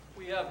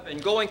have been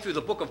going through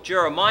the book of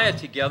Jeremiah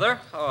together,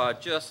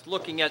 just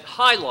looking at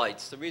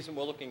highlights. The reason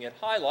we're looking at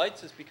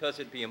highlights is because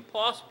it'd be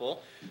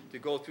impossible to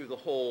go through the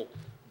whole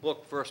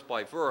book verse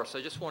by verse.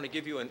 I just want to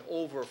give you an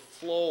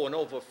overflow, an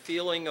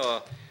overfeeling,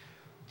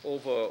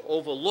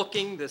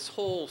 overlooking this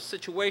whole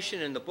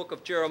situation in the book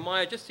of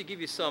Jeremiah, just to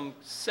give you some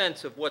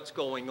sense of what's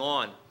going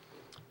on.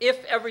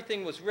 If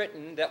everything was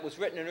written that was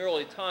written in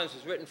early times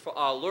was written for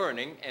our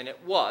learning, and it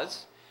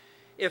was,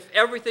 if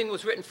everything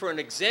was written for an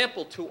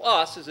example to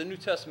us as a New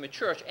Testament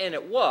church, and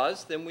it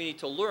was, then we need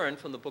to learn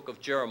from the book of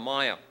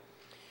Jeremiah.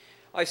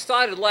 I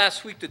started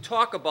last week to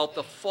talk about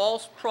the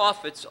false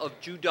prophets of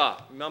Judah.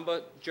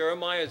 Remember,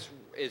 Jeremiah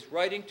is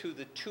writing to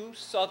the two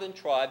southern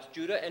tribes,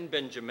 Judah and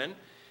Benjamin,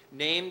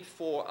 named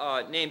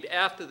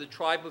after the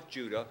tribe of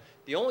Judah,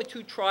 the only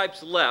two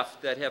tribes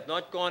left that have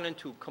not gone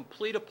into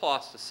complete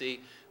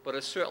apostasy, but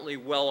are certainly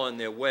well on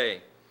their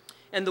way.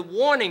 And the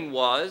warning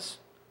was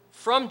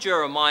from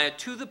Jeremiah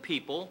to the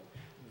people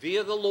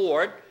via the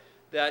Lord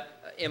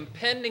that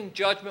impending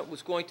judgment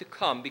was going to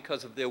come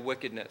because of their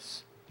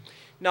wickedness.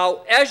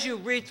 Now, as you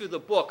read through the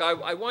book,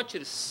 I want you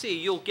to see,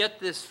 you'll get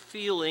this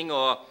feeling,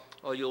 or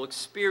you'll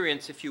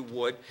experience, if you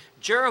would,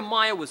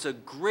 Jeremiah was a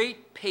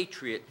great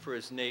patriot for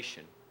his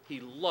nation. He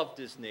loved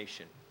his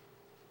nation.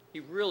 He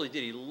really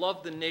did. He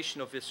loved the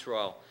nation of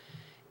Israel.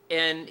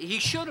 And he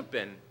should have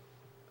been,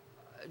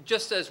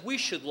 just as we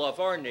should love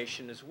our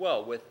nation as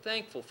well. We're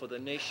thankful for the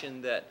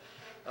nation that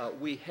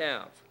we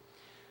have.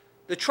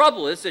 The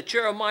trouble is that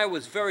Jeremiah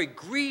was very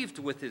grieved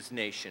with his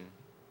nation,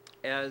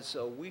 as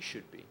we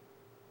should be,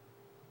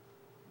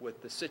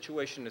 with the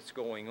situation that's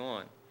going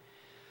on.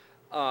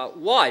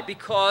 Why?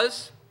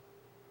 Because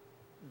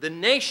the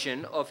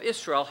nation of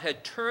Israel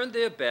had turned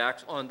their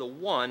backs on the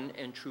one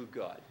and true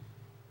God,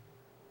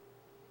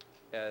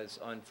 as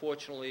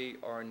unfortunately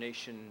our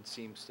nation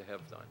seems to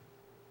have done,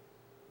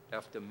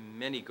 after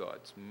many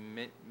gods,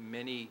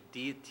 many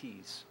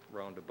deities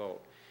round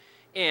about.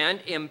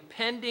 And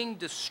impending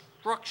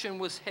destruction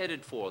was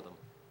headed for them.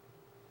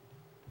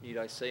 Need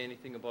I say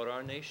anything about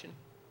our nation?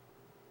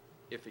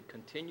 If it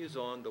continues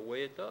on the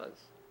way it does,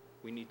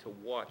 we need to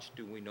watch,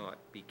 do we not?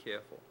 Be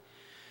careful.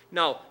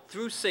 Now,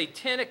 through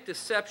satanic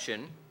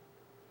deception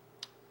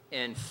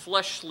and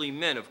fleshly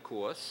men, of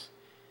course,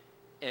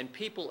 and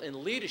people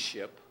in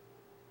leadership,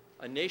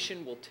 a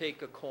nation will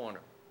take a corner.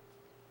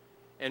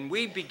 And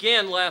we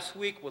began last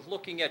week with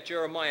looking at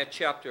Jeremiah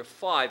chapter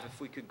 5,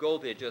 if we could go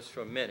there just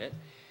for a minute,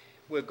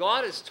 where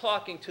God is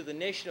talking to the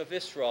nation of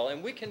Israel,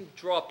 and we can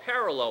draw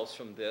parallels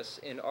from this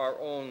in our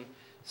own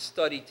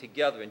study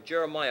together. In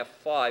Jeremiah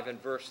 5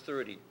 and verse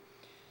 30,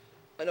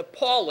 an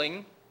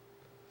appalling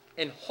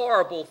and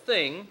horrible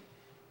thing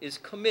is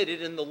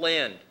committed in the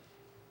land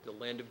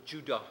of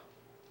Judah.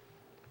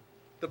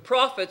 The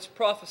prophets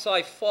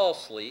prophesy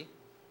falsely,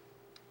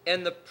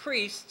 and the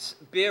priests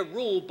bear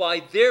rule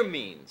by their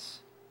means,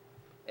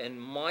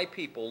 and my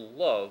people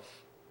love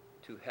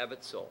to have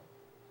it so.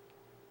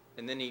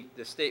 And then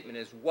the statement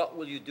is, what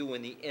will you do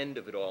in the end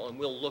of it all? And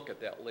we'll look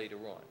at that later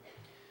on.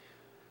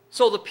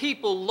 So the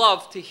people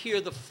love to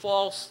hear the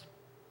false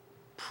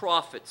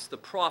prophets, the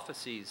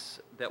prophecies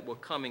that were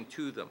coming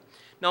to them.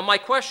 Now, my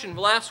question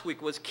last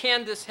week was,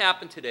 can this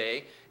happen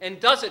today? And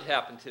does it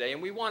happen today?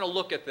 And we want to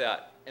look at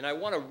that. And I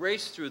want to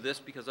race through this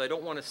because I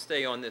don't want to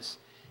stay on this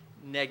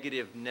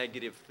negative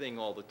thing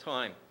all the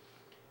time.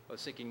 I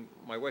was thinking,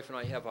 my wife and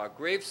I have our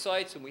grave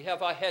sites and we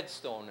have our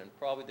headstone, and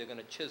probably they're going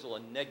to chisel a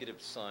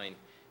negative sign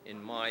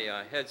in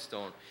my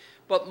headstone.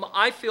 But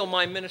I feel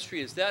my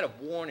ministry is that of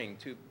warning,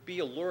 to be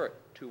alert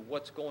to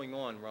what's going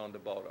on round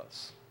about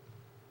us.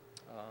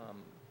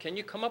 Can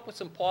you come up with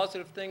some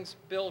positive things,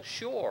 Bill?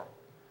 Sure.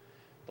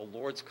 The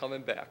Lord's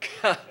coming back.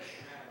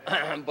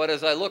 But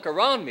as I look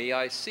around me,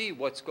 I see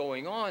what's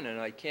going on,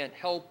 and I can't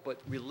help but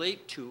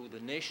relate to the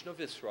nation of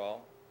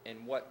Israel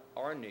and what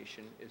our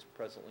nation is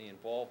presently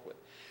involved with.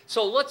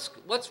 So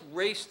let's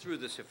race through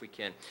this if we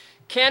can.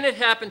 Can it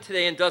happen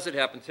today, and does it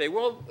happen today?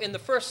 Well, in the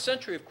first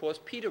century, of course,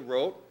 Peter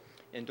wrote,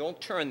 and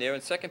don't turn there,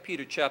 in 2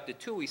 Peter chapter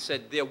 2, he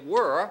said, there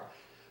were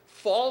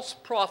false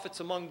prophets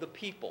among the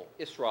people,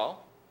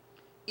 Israel,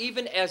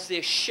 even as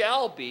there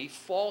shall be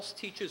false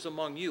teachers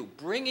among you,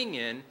 bringing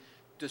in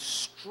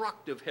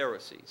destructive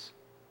heresies.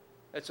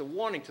 That's a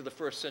warning to the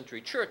first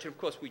century church, and of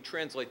course we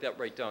translate that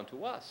right down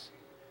to us.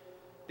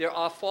 There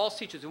are false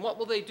teachers, and what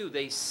will they do?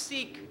 They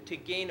seek to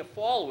gain a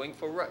following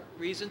for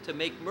reason to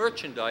make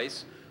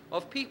merchandise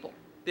of people.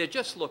 They're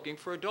just looking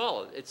for a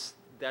dollar.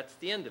 That's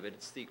the end of it.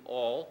 It's the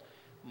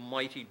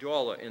almighty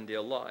dollar in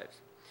their lives.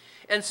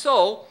 And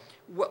so,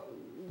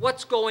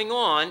 what's going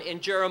on in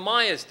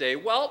Jeremiah's day?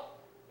 Well,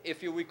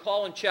 if you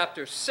recall in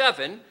chapter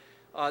 7,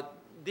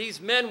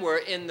 these men were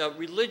in the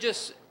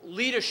religious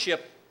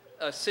leadership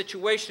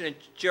situation in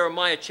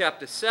Jeremiah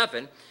chapter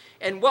 7,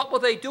 and what were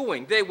they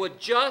doing? They were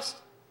just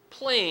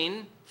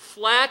plain,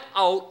 flat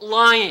out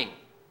lying.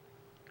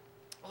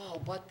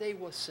 Oh, but they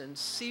were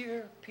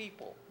sincere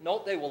people.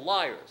 No, they were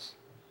liars.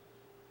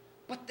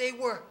 But they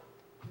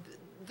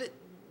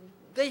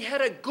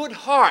had a good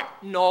heart.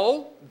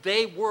 No,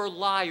 they were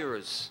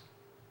liars.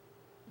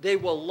 They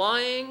were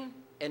lying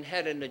and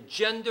had an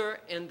agenda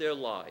in their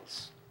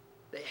lives.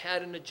 They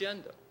had an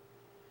agenda.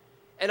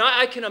 And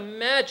I can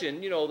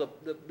imagine,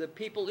 the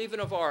people even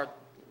of our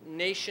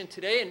nation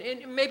today,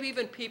 and maybe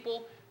even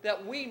people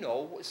that we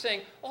know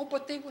saying, oh,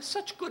 but they were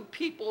such good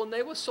people and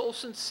they were so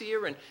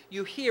sincere, and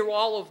you hear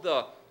all of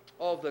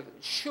the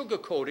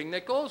sugarcoating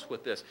that goes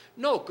with this.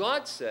 No,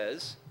 God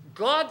says,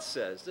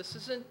 this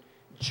isn't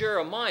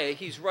Jeremiah,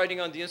 he's writing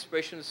on the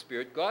inspiration of the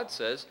Spirit. God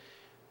says,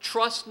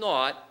 trust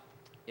not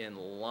in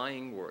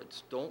lying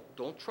words.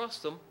 Don't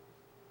trust them,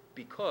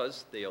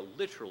 because they are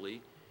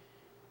literally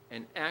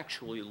and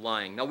actually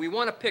lying. Now, we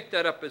want to pick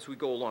that up as we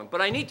go along,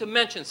 but I need to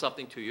mention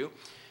something to you,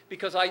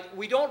 because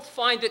we don't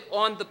find it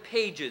on the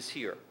pages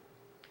here.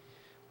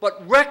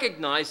 But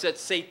recognize that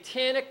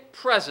satanic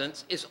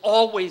presence is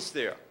always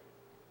there.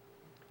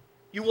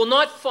 You will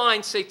not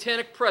find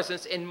satanic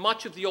presence in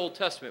much of the Old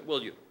Testament,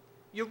 will you?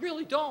 You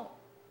really don't.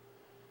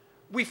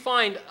 We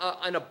find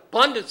an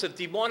abundance of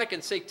demonic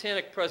and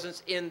satanic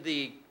presence in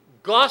the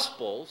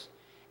Gospels,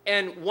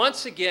 and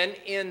once again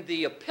in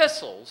the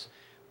epistles,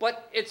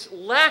 but it's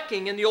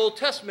lacking in the Old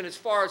Testament as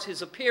far as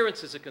his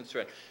appearances are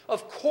concerned.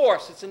 Of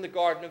course, it's in the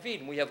Garden of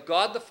Eden. We have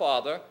God the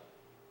Father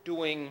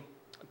doing,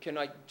 can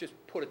I just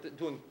put it,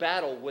 doing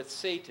battle with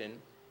Satan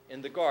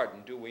in the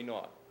garden, do we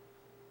not?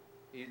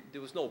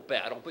 There was no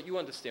battle, but you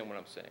understand what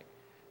I'm saying.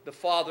 The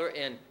Father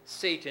and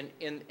Satan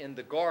in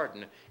the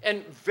garden.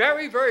 And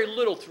very, very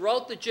little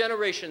throughout the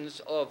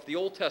generations of the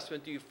Old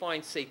Testament do you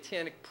find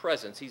satanic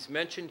presence. He's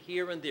mentioned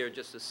here and there,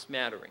 just a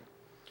smattering.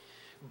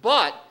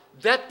 But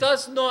that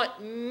does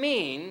not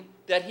mean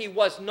that he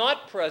was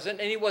not present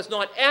and he was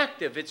not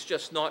active. It's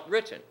just not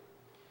written.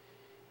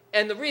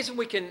 And the reason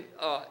we can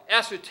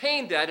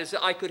ascertain that is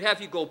that I could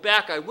have you go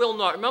back. I will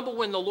not. Remember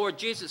when the Lord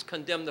Jesus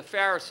condemned the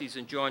Pharisees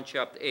in John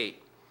chapter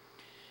 8?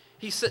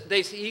 He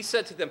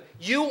said to them,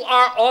 you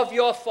are of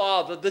your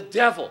father, the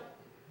devil.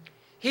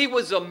 He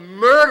was a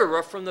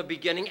murderer from the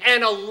beginning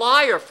and a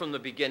liar from the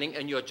beginning,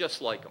 and you're just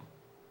like him.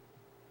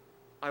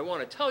 I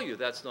want to tell you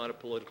that's not a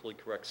politically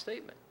correct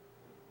statement.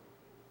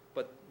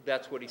 But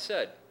that's what he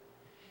said.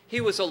 He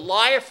was a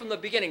liar from the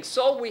beginning.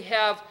 So we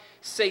have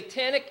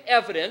satanic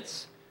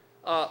evidence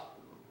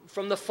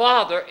from the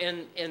Father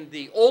in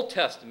the Old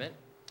Testament.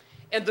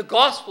 In the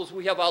Gospels,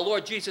 we have our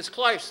Lord Jesus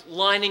Christ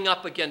lining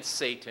up against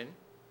Satan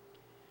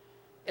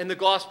in the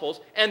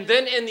Gospels. And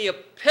then in the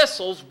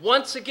epistles,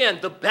 once again,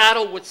 the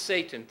battle with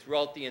Satan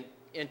throughout the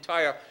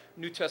entire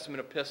New Testament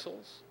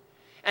epistles.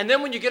 And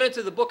then when you get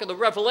into the book of the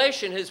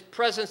Revelation, his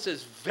presence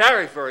is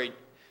very, very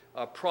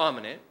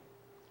prominent.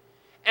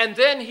 And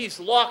then he's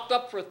locked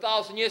up for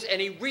 1,000 years,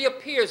 and he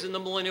reappears in the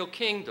millennial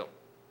kingdom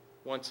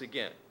once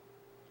again.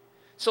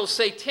 So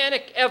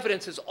satanic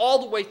evidence is all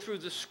the way through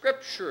the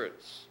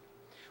scriptures.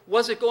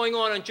 Was it going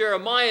on in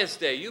Jeremiah's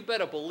day? You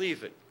better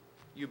believe it.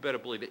 You better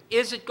believe it.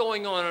 Is it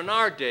going on in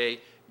our day?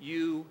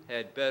 You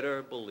had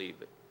better believe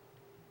it.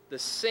 The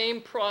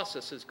same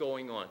process is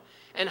going on.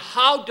 And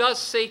how does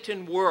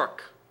Satan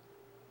work?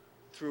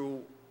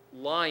 Through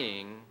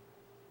lying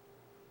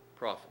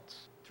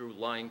prophets. Through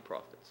lying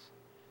prophets.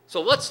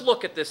 So let's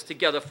look at this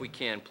together if we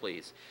can,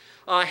 please.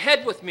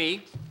 Head with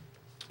me,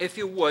 if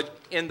you would,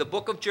 in the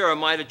book of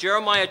Jeremiah to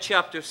Jeremiah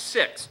chapter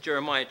 6.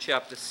 Jeremiah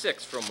chapter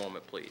 6 for a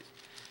moment, please.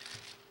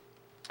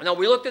 Now,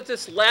 we looked at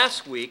this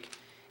last week,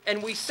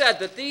 and we said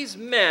that these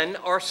men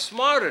are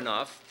smart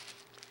enough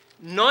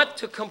not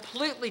to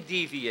completely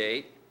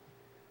deviate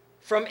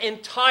from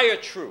entire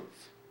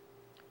truth.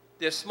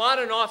 They're smart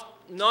enough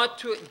not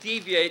to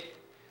deviate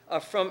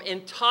from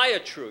entire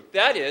truth.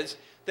 That is,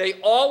 they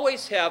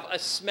always have a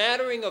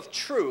smattering of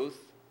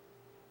truth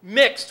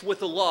mixed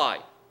with a lie.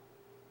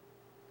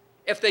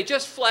 If they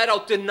just flat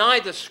out deny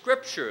the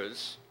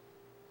scriptures,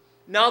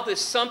 now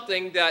there's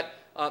something that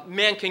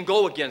man can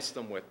go against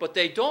them with, but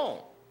they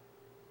don't.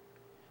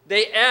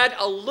 They add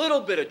a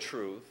little bit of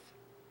truth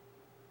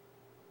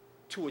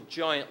to a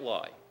giant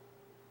lie.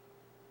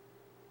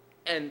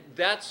 And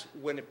that's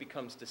when it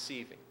becomes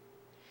deceiving.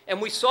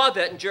 And we saw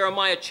that in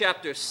Jeremiah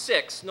chapter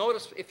 6.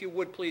 Notice, if you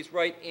would please,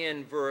 right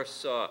in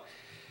verse,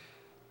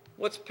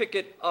 let's pick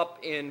it up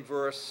in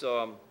verse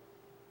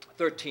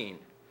 13.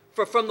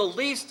 For from the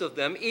least of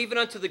them, even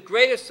unto the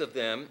greatest of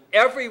them,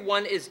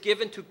 everyone is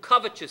given to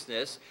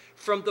covetousness,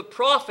 from the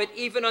prophet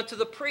even unto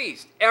the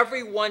priest.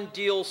 Everyone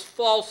deals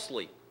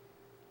falsely.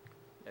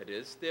 That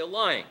is, they're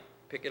lying.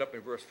 Pick it up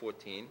in verse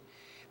 14.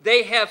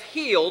 They have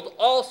healed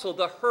also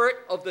the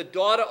hurt of the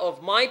daughter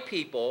of my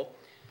people,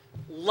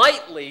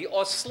 lightly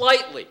or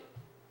slightly.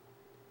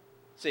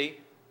 See,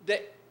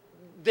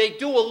 they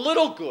do a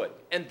little good,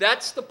 and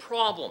that's the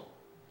problem.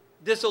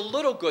 There's a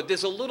little good.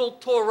 There's a little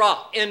Torah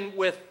in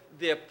with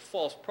their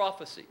false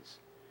prophecies.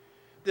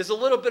 There's a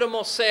little bit of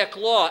Mosaic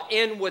law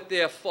in with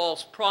their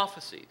false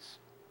prophecies.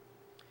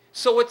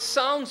 So it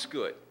sounds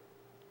good.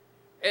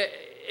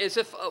 As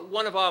if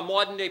one of our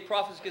modern day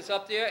prophets gets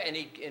up there and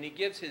he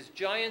gives his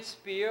giant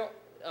spiel,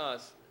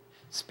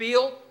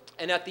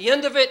 and at the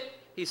end of it,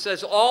 he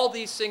says, all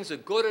these things are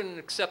good and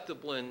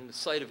acceptable in the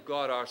sight of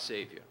God our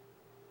Savior.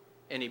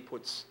 And he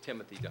puts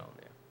Timothy down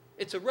there.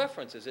 It's a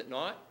reference, is it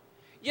not?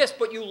 Yes,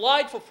 but you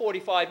lied for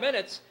 45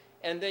 minutes,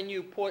 and then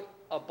you put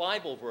a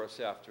Bible verse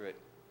after it,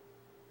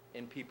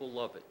 and people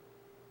love it.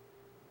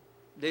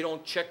 They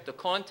don't check the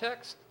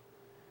context.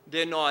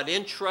 They're not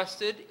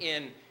interested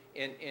in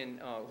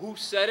who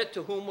said it,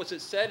 to whom was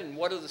it said, and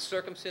what are the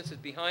circumstances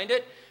behind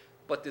it,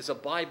 but there's a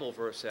Bible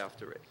verse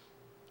after it.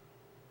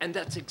 And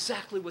that's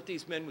exactly what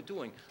these men were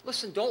doing.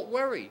 Listen, don't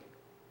worry.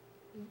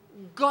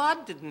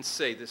 God didn't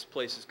say this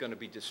place is going to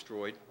be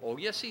destroyed. Oh,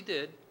 yes, he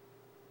did.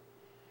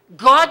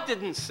 God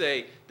didn't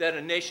say that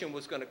a nation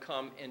was going to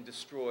come and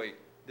destroy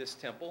this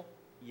temple.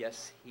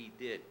 Yes, he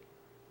did.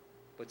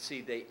 But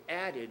see, they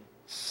added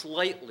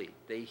slightly.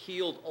 They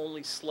healed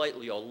only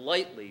slightly or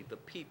lightly the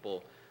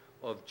people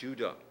of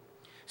Judah.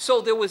 So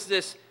there was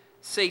this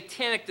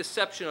satanic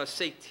deception or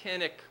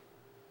satanic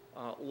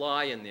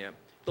lie in there.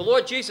 The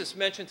Lord Jesus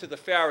mentioned to the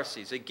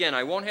Pharisees, again,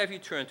 I won't have you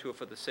turn to it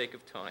for the sake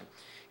of time.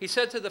 He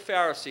said to the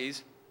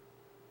Pharisees,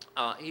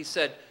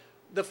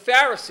 the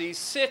Pharisees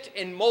sit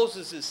in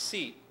Moses'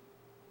 seat.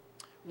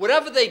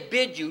 Whatever they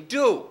bid you,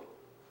 do,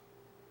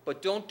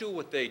 but don't do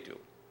what they do.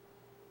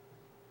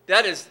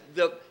 That is,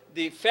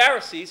 the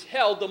Pharisees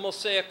held the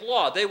Mosaic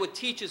law. They were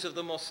teachers of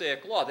the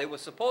Mosaic law. They were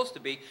supposed to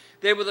be.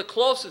 They were the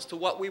closest to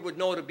what we would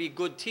know to be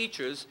good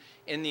teachers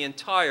in the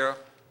entire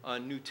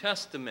New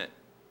Testament.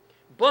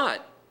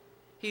 But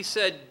he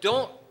said,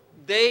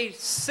 they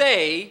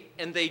say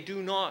and they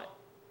do not.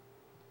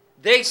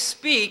 They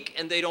speak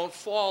and they don't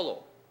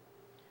follow.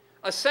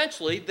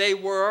 Essentially, they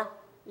were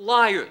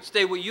liars.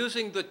 They were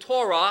using the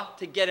Torah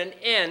to get an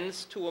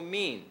ends to a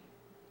mean.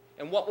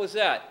 And what was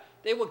that?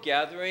 They were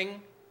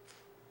gathering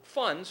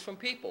funds from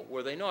people,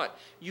 were they not?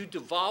 You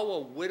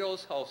devour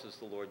widows' houses,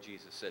 the Lord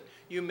Jesus said.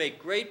 You make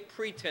great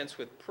pretense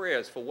with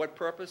prayers. For what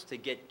purpose? To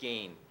get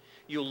gain.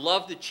 You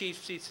love the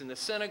chief seats in the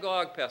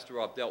synagogue. Pastor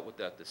Rob dealt with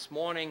that this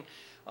morning.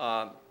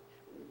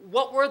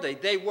 What were they?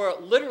 They were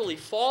literally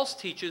false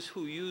teachers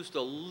who used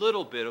a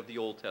little bit of the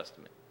Old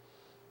Testament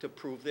to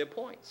prove their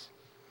points.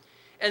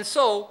 And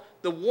so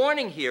the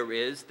warning here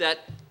is that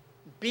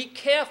be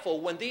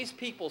careful when these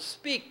people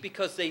speak,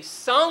 because they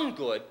sound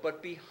good,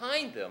 but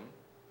behind them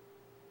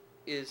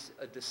is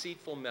a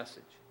deceitful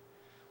message.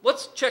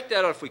 Let's check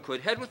that out if we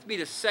could. Head with me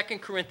to 2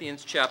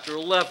 Corinthians chapter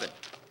 11.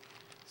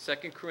 2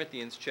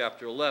 Corinthians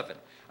chapter 11.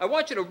 I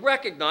want you to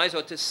recognize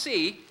or to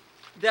see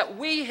that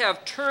we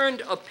have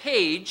turned a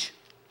page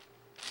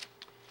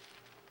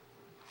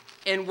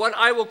in what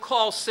I will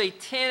call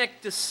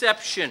satanic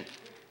deception.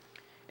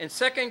 In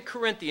 2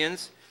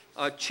 Corinthians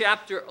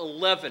chapter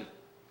 11.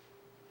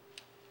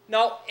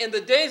 Now, in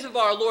the days of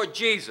our Lord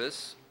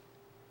Jesus,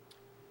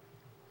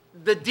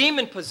 the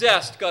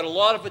demon-possessed got a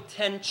lot of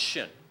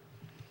attention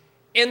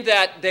in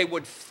that they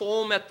would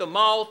foam at the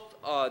mouth,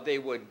 they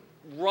would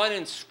run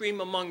and scream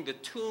among the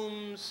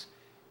tombs.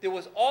 There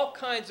was all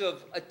kinds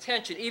of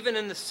attention, even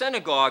in the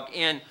synagogue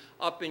and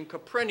up in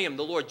Capernaum.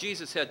 The Lord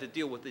Jesus had to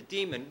deal with the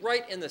demon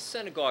right in the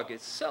synagogue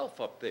itself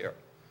up there.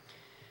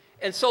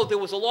 And so there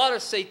was a lot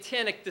of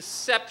satanic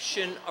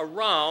deception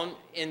around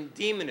in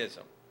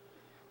demonism.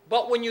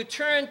 But when you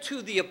turn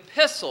to the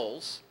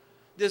epistles,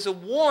 there's a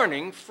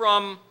warning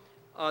from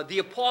the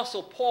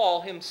Apostle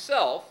Paul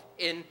himself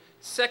in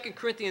 2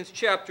 Corinthians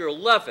chapter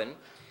 11,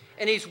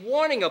 and he's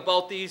warning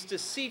about these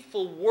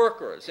deceitful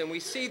workers, and we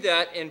see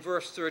that in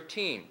verse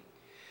 13.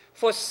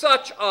 For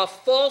such are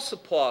false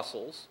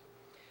apostles,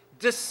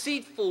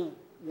 deceitful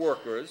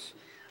workers,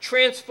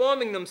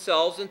 transforming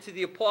themselves into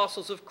the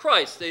apostles of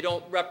Christ. They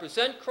don't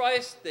represent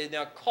Christ. They're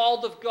not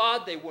called of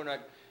God. They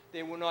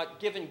were not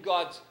given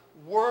God's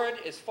word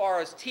as far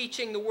as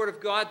teaching the word of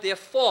God. They're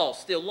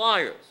false. They're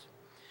liars.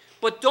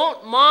 But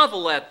don't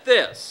marvel at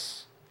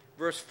this.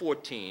 Verse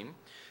 14.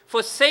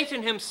 For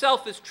Satan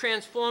himself is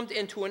transformed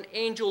into an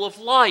angel of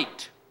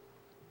light.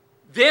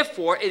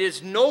 Therefore, it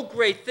is no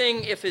great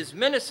thing if his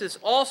ministers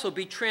also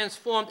be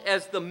transformed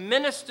as the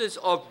ministers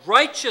of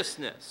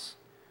righteousness,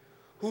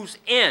 whose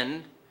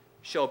end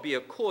shall be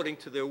according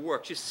to their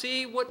works. You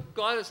see what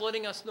God is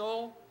letting us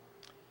know?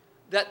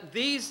 That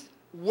these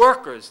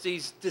workers,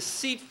 these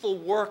deceitful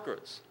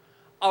workers,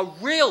 are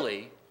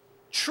really,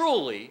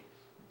 truly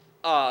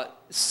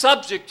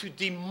subject to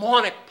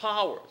demonic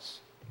powers.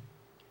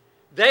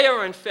 They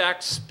are, in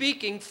fact,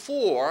 speaking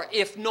for,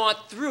 if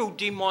not through,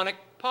 demonic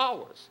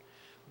powers.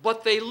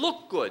 But they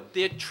look good.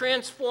 They're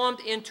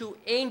transformed into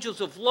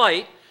angels of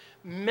light,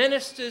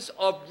 ministers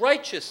of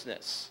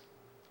righteousness.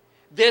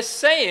 They're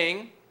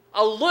saying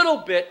a little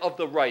bit of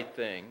the right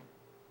thing,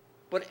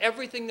 but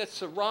everything that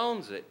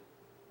surrounds it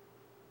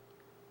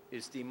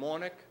is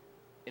demonic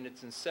in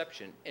its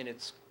inception. And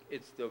it's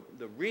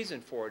the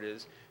reason for it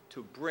is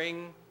to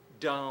bring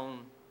down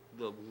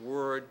the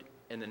word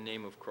in the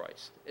name of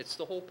Christ. It's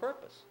the whole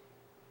purpose.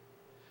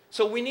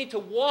 So we need to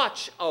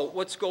watch out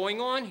what's going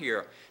on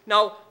here.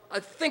 Now,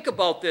 think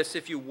about this,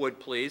 if you would,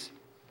 please.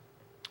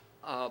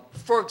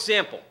 For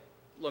example,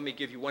 let me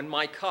give you one.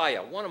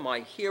 Micaiah, one of my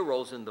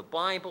heroes in the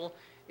Bible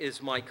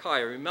is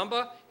Micaiah.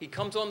 Remember, he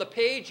comes on the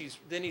page,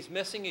 then he's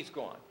missing, he's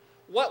gone.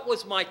 What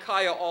was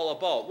Micaiah all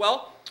about?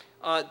 Well,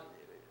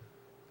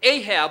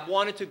 Ahab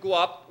wanted to go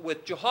up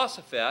with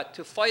Jehoshaphat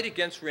to fight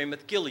against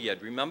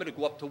Ramoth-Gilead. Remember, to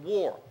go up to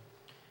war.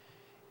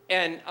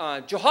 And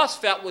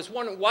Jehoshaphat was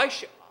wondering,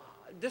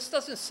 this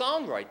doesn't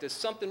sound right. There's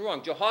something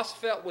wrong.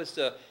 Jehoshaphat was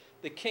the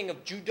king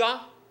of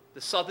Judah,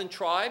 the southern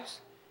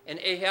tribes, and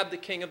Ahab the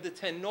king of the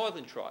 10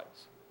 northern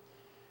tribes.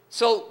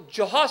 So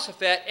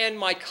Jehoshaphat and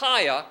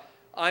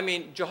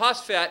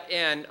Jehoshaphat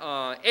and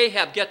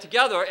Ahab get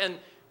together, and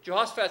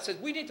Jehoshaphat says,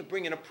 we need to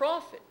bring in a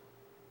prophet.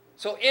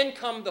 So in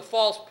come the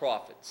false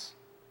prophets.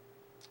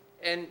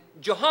 And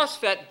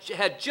Jehoshaphat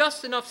had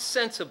just enough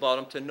sense about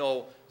him to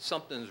know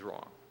something's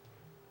wrong.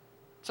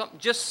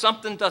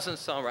 Something doesn't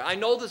sound right. I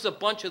know there's a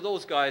bunch of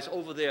those guys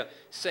over there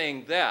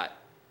saying that.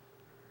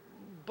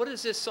 But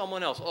is this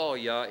someone else? Oh,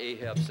 yeah,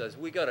 Ahab says,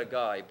 we got a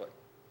guy, but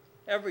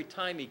every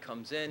time he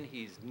comes in,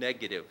 he's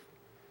negative.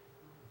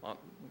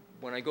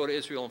 When I go to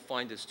Israel and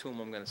find his tomb,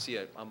 I'm going to see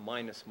a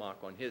minus mark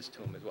on his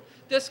tomb as well.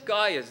 This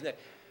guy is...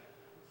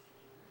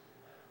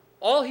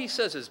 all he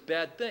says is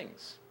bad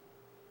things.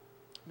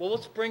 Well,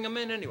 let's bring him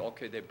in anyway.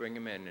 Okay, they bring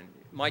him in. And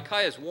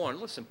Micaiah's warned,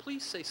 listen,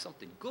 please say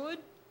something good.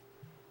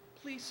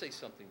 Please say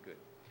something good.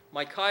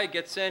 Micaiah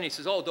gets in. He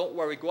says, oh, don't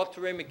worry. Go up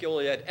to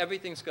Ramoth-Gilead.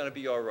 Everything's going to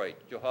be all right.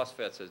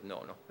 Jehoshaphat says,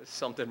 no, there's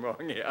something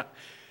wrong here.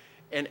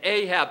 And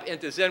Ahab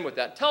enters in with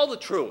that. Tell the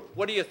truth.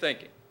 What are you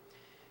thinking?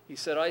 He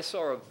said, I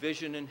saw a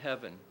vision in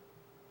heaven.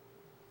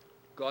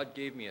 God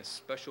gave me a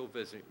special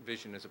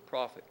vision as a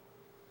prophet.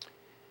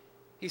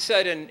 He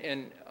said,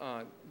 and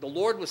the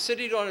Lord was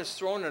sitting on his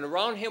throne, and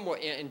around him were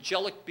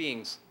angelic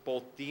beings,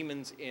 both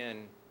demons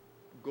and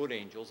good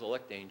angels,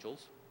 elect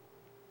angels.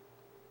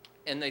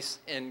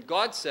 And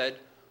God said,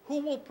 who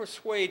will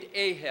persuade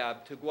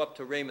Ahab to go up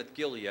to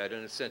Ramoth-Gilead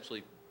and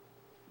essentially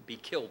be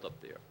killed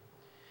up there?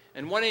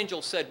 And one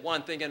angel said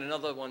one thing, and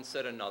another one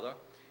said another.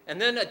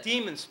 And then a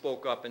demon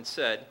spoke up and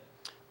said,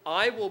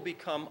 I will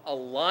become a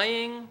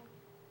lying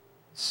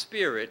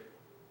spirit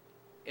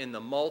in the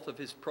mouth of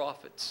his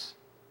prophets.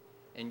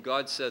 And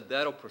God said,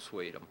 that'll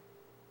persuade him.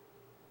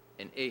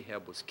 And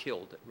Ahab was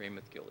killed at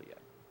Ramoth-Gilead.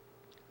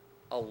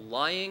 A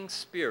lying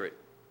spirit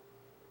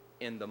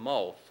in the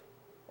mouth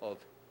of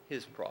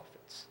his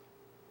prophets.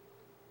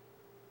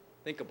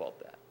 Think about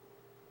that.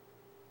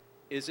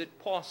 Is it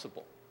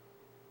possible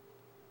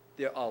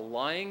there are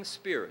lying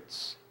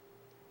spirits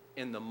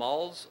in the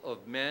mouths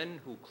of men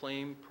who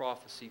claim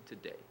prophecy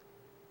today?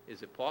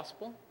 Is it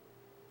possible?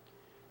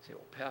 You say,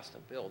 well, Pastor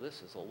Bill,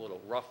 this is a little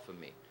rough for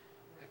me.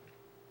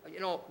 You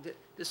know,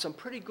 there's some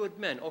pretty good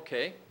men.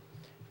 Okay,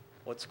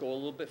 let's go a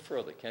little bit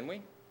further, can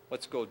we?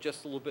 Let's go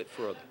just a little bit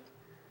further.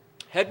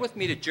 Head with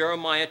me to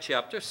Jeremiah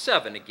chapter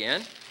 7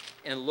 again,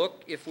 and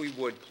look, if we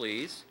would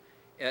please,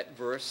 at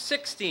verse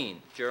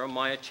 16.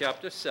 Jeremiah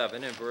chapter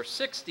 7 and verse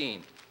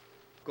 16.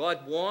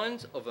 God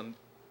warns of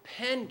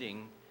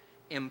impending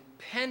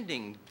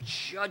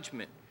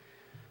judgment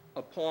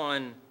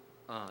upon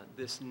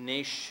this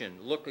nation.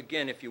 Look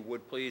again, if you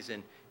would please,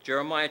 in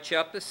Jeremiah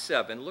chapter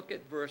 7. Look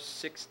at verse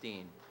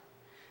 16.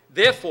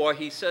 Therefore,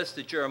 he says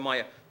to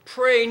Jeremiah,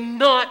 pray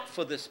not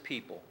for this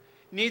people,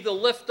 neither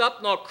lift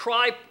up nor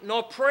cry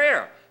nor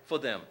prayer for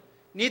them,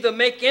 neither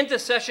make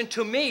intercession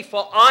to me,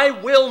 for I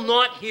will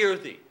not hear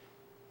thee.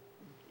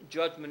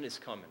 Judgment is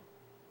coming.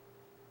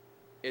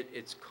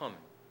 It's coming.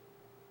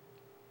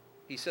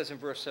 He says in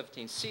verse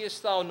 17,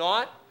 seest thou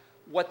not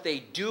what they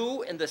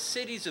do in the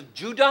cities of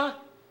Judah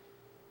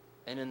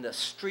and in the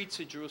streets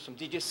of Jerusalem?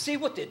 Did you see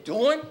what they're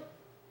doing?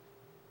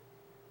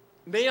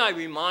 May I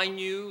remind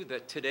you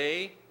that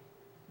today,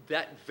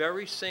 that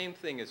very same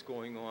thing is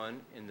going on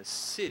in the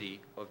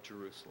city of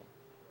Jerusalem.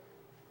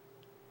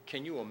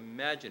 Can you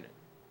imagine it?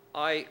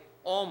 I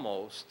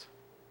almost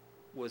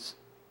was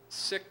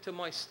sick to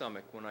my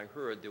stomach when I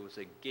heard there was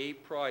a gay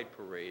pride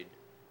parade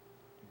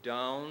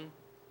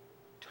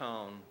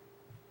downtown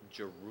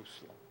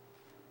Jerusalem,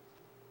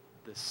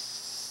 the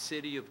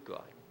city of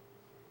God.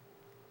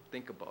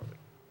 Think about it.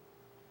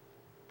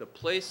 The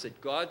place that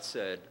God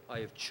said, I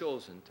have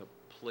chosen to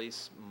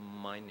place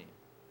my name.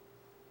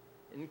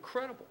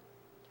 Incredible.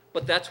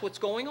 But that's what's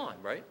going on,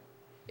 right?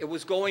 It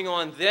was going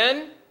on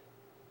then,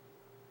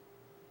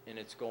 and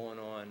it's going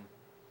on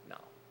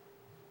now.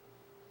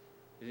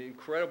 It's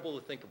incredible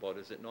to think about,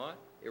 is it not?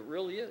 It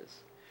really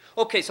is.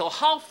 Okay, so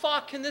how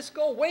far can this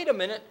go? Wait a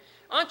minute.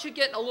 Aren't you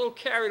getting a little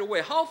carried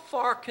away? How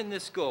far can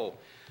this go?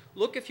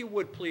 Look, if you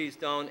would, please,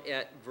 down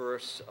at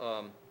verse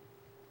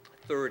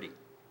 30.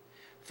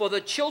 For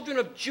the children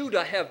of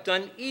Judah have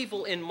done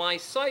evil in my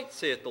sight,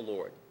 saith the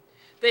Lord.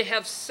 They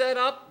have set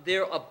up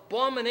their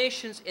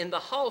abominations in the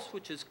house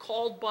which is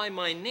called by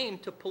my name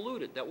to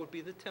pollute it. That would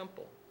be the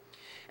temple.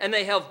 And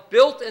they have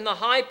built in the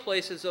high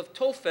places of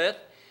Topheth,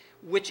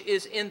 which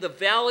is in the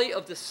valley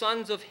of the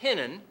sons of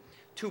Hinnom,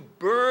 to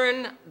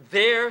burn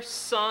their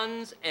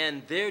sons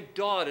and their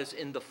daughters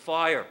in the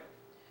fire,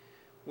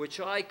 which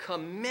I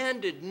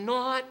commanded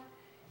not,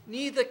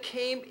 neither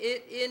came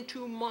it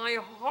into my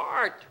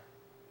heart.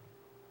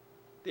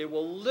 They were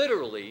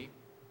literally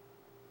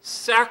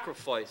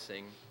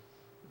sacrificing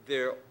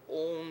their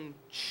own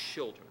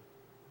children.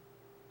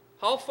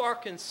 How far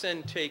can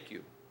sin take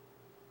you?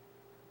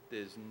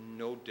 there's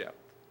no depth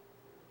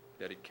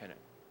that it can.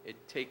 It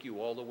take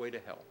you all the way to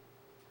hell.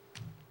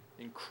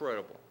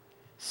 Incredible.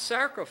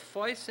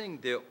 Sacrificing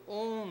their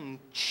own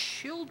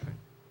children.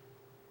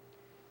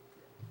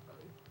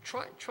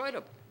 Try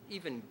to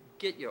even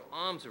get your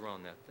arms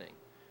around that thing.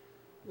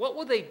 What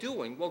were they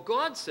doing? Well,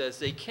 God says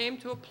they came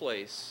to a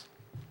place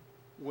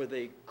where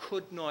they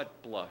could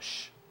not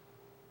blush.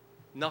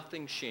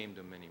 Nothing shamed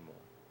them anymore.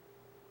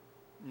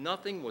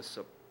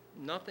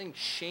 Nothing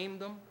shamed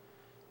them.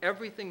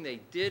 Everything they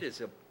did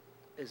is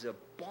as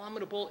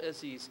abominable as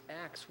these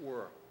acts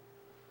were.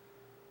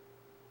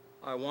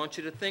 I want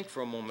you to think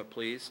for a moment,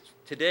 please.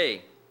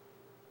 Today,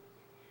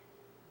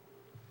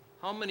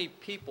 how many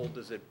people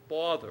does it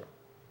bother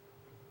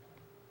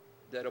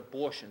that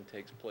abortion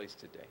takes place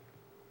today?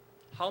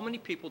 How many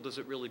people does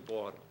it really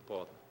bother?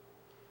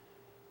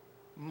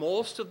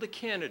 Most of the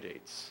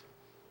candidates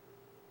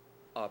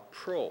are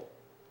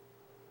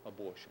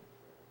pro-abortion.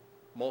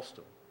 Most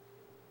of them.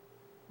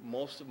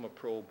 Most of them are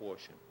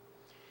pro-abortion.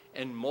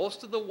 And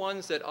most of the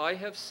ones that I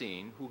have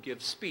seen who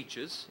give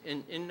speeches,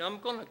 and I'm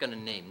not going to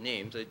name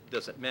names, it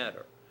doesn't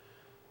matter.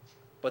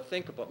 But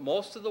think about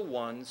most of the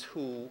ones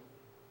who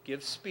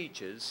give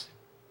speeches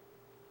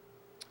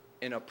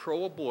and are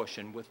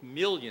pro-abortion with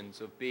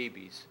millions of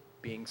babies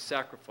being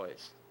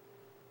sacrificed.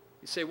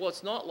 You say, well,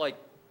 it's not like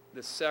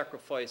the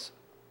sacrifice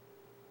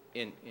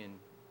in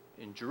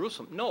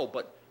Jerusalem. No,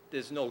 but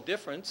there's no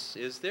difference,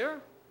 is there?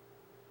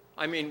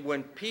 I mean,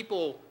 when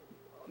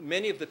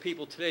many of the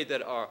people today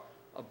that are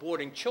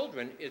aborting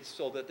children, it's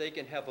so that they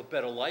can have a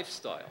better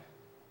lifestyle.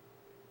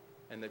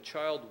 And the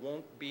child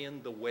won't be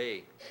in the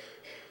way.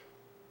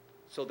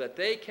 So that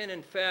they can,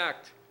 in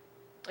fact,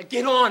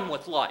 get on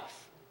with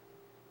life.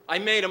 I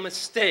made a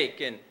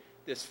mistake, and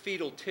this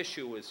fetal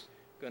tissue is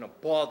going to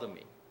bother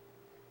me.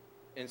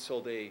 And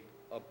so they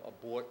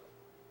abort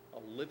a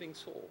living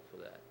soul for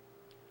that.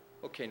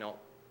 Okay, now,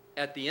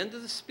 at the end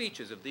of the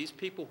speeches of these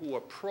people who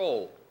are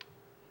pro,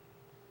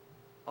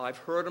 I've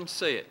heard them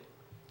say it.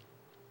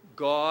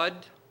 God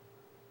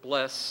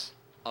bless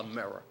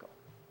America.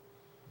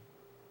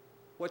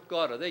 What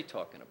God are they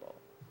talking about?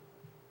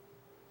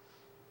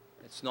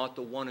 It's not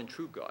the one and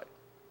true God.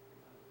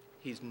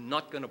 He's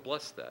not going to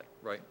bless that,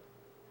 right?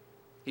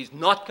 He's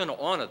not going to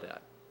honor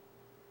that.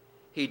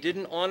 He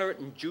didn't honor it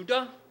in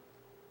Judah,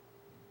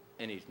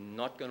 and he's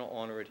not going to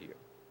honor it here.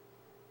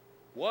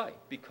 Why?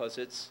 Because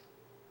it's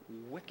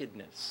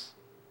wickedness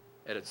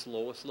at its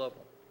lowest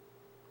level.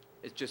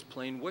 It's just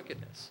plain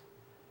wickedness.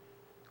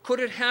 Could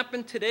it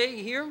happen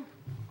today here?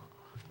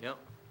 Yeah,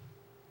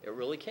 it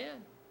really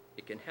can.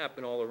 It can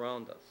happen all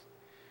around us.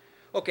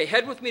 Okay,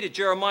 head with me to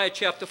Jeremiah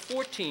chapter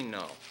 14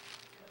 now.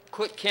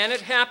 Can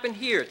it happen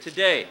here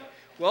today?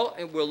 Well,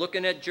 and we're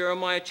looking at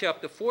Jeremiah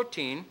chapter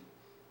 14.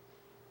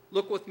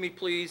 Look with me,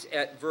 please,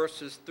 at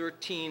verses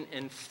 13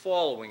 and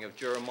following of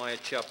Jeremiah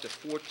chapter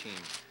 14.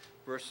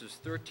 Verses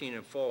 13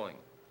 and following.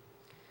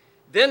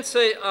 Then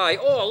say I,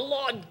 oh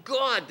Lord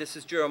God, this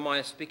is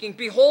Jeremiah speaking,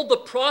 behold, the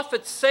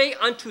prophets say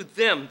unto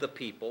them, the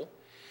people,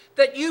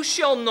 that you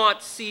shall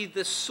not see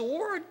the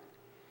sword,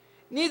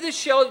 neither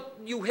shall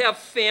you have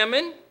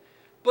famine,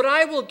 but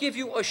I will give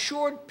you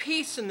assured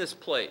peace in this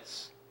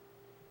place.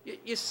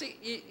 You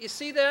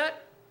see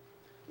that?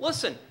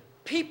 Listen,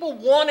 people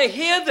want to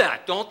hear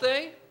that, don't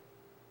they?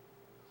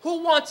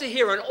 Who wants to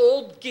hear an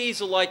old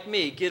geezer like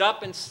me get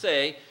up and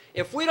say,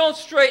 if we don't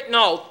straighten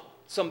out,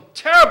 some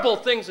terrible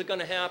things are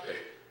going to happen?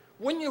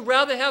 Wouldn't you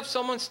rather have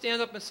someone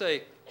stand up and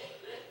say,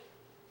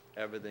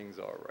 everything's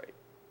all right?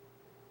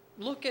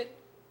 Look at,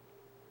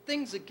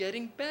 things are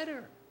getting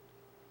better.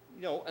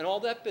 You know, and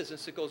all that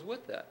business that goes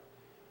with that.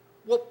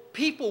 Well,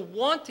 people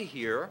want to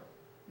hear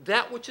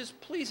that which is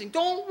pleasing.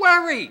 Don't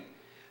worry.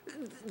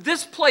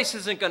 This place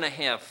isn't going to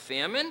have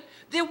famine.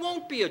 There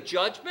won't be a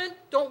judgment.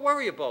 Don't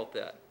worry about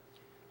that.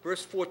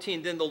 Verse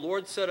 14, then the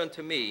Lord said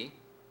unto me,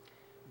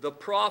 the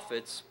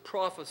prophets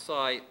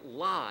prophesy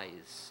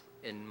lies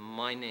in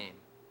my name.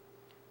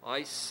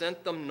 I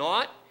sent them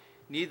not,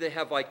 neither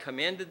have I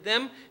commanded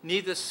them,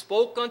 neither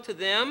spoke unto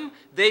them.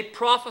 They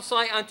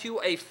prophesy unto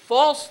you a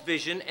false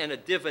vision and a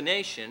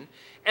divination,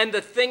 and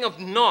the thing of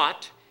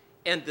naught,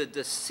 and the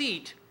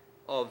deceit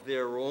of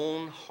their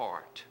own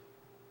heart.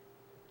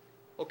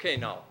 Okay,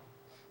 now,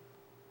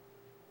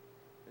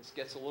 this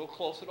gets a little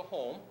closer to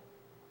home.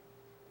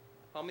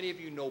 How many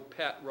of you know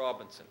Pat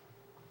Robinson?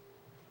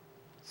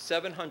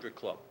 700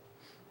 Club.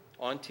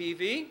 On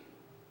TV?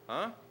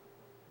 Huh?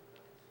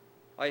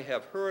 I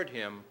have heard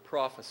him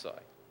prophesy.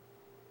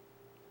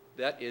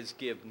 That is,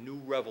 give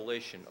new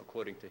revelation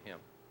according to him.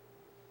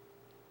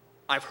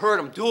 I've heard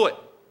him do it.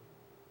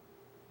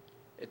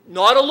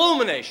 Not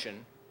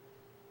illumination.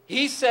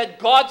 He said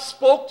God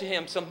spoke to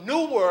him some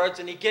new words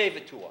and he gave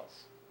it to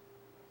us.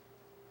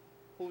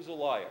 Who's the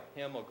liar,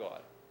 him or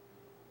God?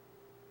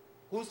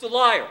 Who's the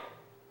liar,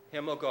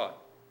 him or God?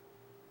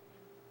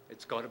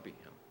 It's got to be him.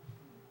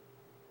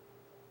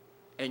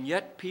 And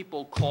yet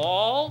people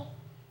call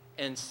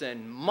and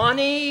send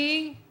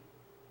money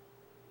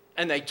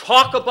and they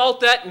talk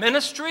about that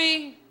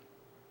ministry.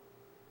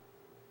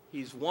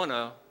 He's won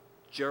a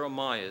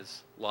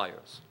Jeremiah's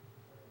liars.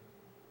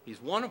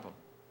 He's one of them.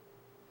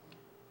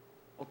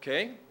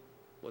 Okay,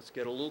 let's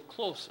get a little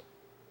closer.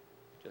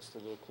 Just a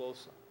little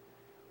closer.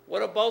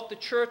 What about the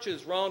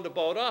churches round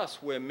about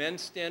us where men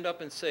stand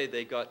up and say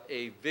they got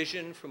a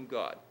vision from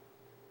God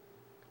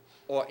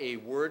or a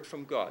word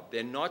from God?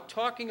 They're not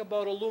talking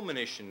about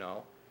illumination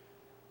now.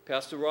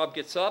 Pastor Rob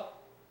gets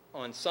up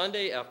on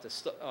Sunday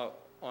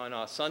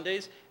on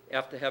Sundays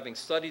after having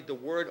studied the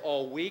Word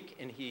all week,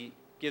 and he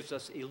gives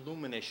us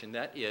illumination.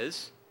 That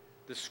is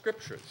the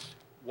Scriptures,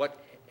 what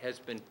has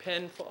been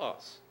penned for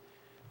us.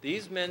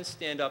 These men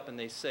stand up and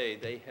they say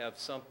they have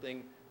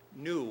something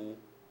new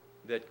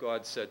that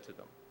God said to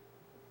them.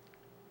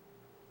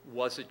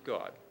 Was it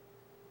God?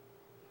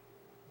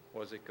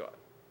 Was it God?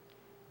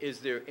 Is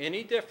there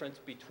any difference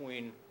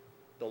between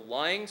the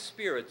lying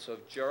spirits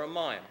of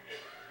Jeremiah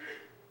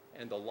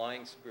and the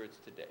lying spirits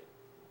today?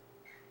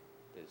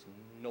 There's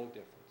no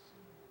difference.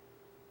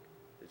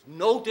 There's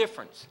no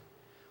difference.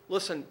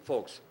 Listen,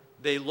 folks,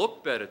 they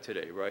look better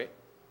today, right?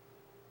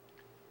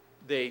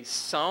 They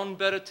sound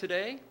better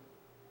today.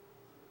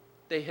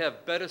 They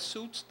have better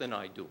suits than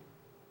I do.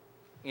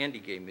 Andy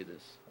gave me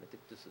this. I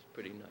think this is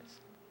pretty nice.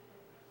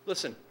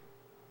 Listen,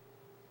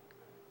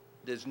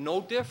 there's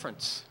no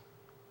difference.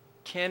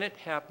 Can it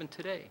happen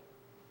today?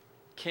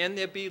 Can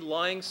there be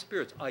lying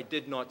spirits? I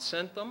did not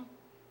send them,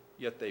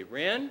 yet they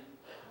ran.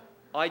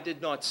 I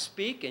did not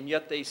speak, and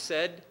yet they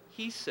said,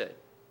 he said.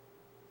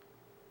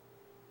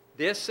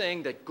 They're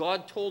saying that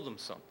God told them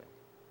something.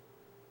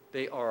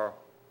 They are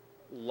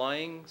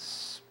lying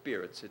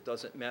spirits. It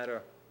doesn't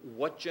matter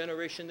what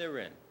generation they're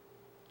in.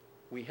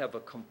 We have a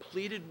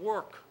completed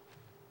work.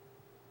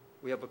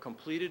 We have a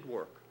completed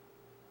work.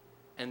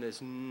 And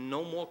there's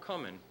no more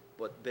coming,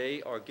 but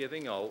they are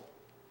giving out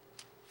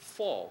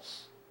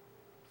false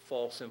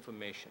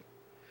information.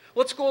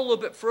 Let's go a little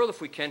bit further if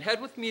we can.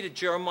 Head with me to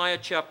Jeremiah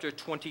chapter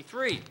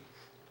 23.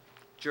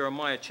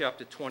 Jeremiah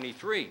chapter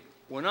 23.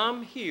 When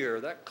I'm here,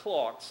 that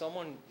clock,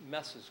 someone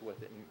messes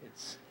with it, and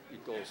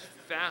it goes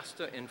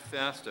faster and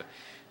faster.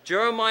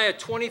 Jeremiah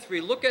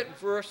 23, look at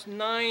verse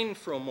 9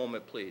 for a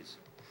moment, please.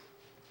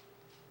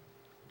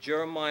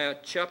 Jeremiah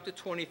chapter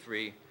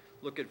 23,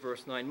 look at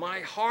verse 9. My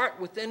heart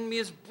within me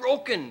is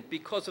broken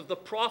because of the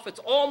prophets.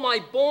 All my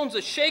bones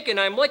are shaken.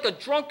 I am like a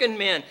drunken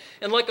man,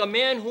 and like a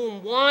man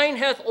whom wine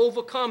hath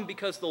overcome,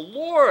 because of the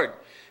Lord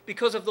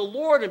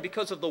and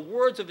because of the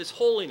words of his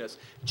holiness.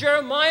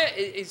 Jeremiah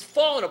is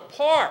falling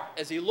apart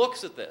as he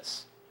looks at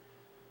this.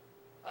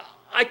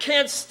 I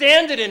can't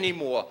stand it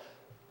anymore.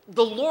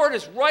 The Lord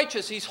is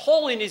righteous, he's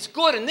holy, and he's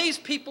good, and these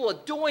people are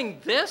doing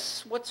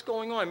this? What's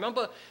going on?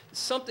 Remember,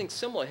 something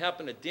similar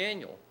happened to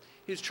Daniel.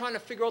 He was trying to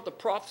figure out the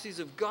prophecies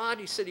of God.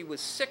 He said he was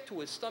sick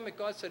to his stomach.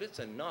 God said, it's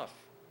enough.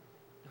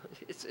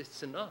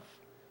 It's enough.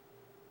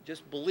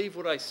 Just believe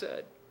what I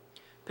said.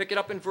 Pick it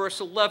up in verse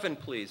 11,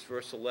 please.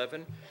 Verse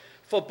 11.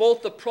 For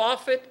both the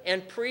prophet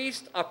and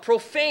priest are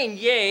profane,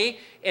 yea,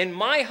 in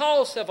my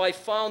house have I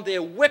found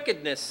their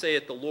wickedness,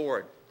 saith the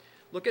Lord.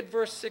 Look at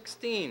verse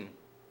 16.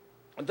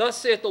 Thus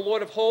saith the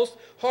Lord of hosts,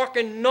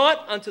 hearken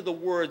not unto the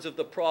words of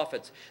the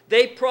prophets.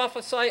 They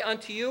prophesy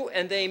unto you,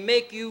 and they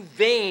make you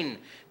vain.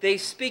 They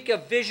speak a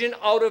vision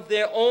out of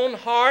their own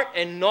heart,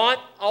 and not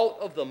out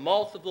of the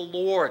mouth of the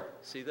Lord.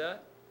 See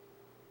that?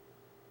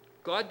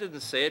 God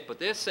didn't say it, but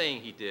they're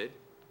saying he did.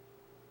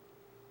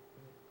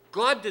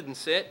 God didn't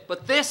say it,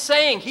 but they're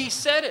saying he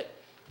said it.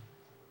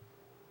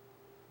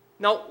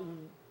 Now,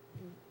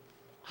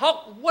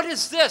 what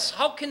is this?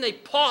 How could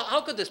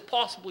this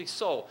possibly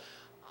so?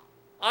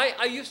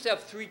 I used to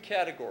have three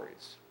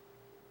categories.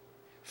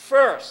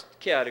 First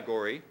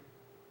category,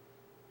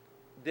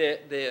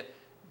 they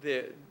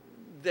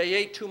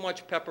ate too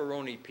much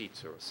pepperoni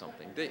pizza or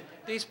something.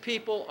 These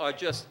people are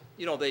just,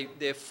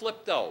 they're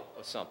flipped out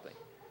or something.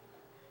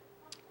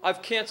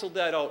 I've canceled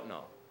that out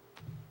now.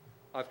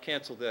 I've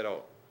canceled that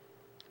out.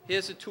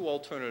 Here's the two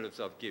alternatives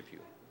I'll give you.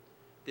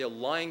 They're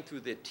lying through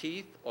their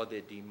teeth or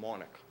they're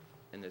demonic,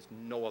 and there's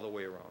no other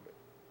way around it.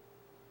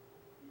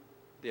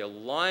 They're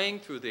lying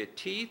through their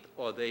teeth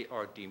or they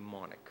are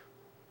demonic.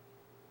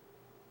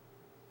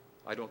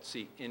 I don't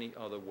see any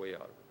other way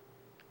out of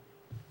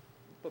it.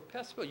 But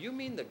Pastor Bill, you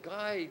mean the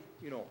guy,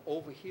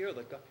 over here,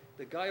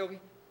 the guy over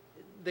here,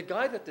 the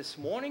guy that this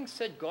morning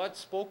said God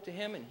spoke to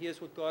him and here's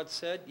what God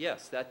said?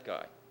 Yes, that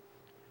guy.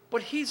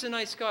 But he's a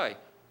nice guy.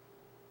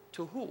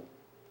 To who?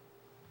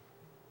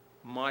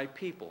 My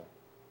people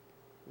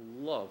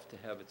love to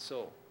have it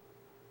so.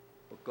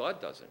 But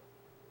God doesn't.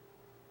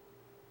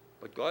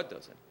 But God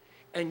doesn't.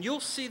 And you'll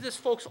see this,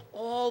 folks,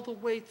 all the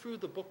way through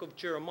the book of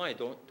Jeremiah,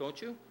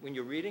 don't you? When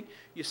you're reading,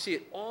 you see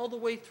it all the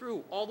way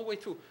through, all the way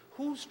through.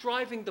 Who's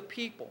driving the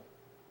people?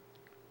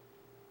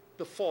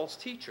 The false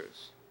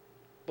teachers.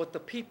 But the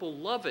people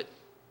love it.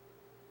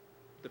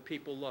 The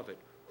people love it.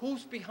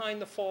 Who's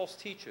behind the false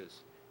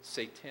teachers?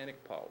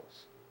 Satanic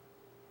powers.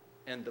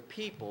 And the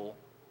people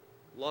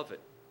love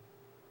it.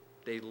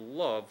 They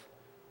love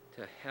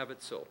to have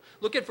it so.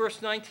 Look at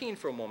verse 19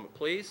 for a moment,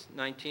 please.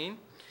 19.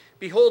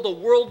 Behold, the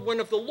whirlwind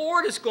of the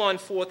Lord is gone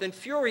forth in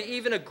fury,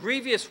 even a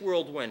grievous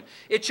whirlwind.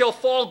 It shall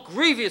fall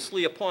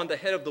grievously upon the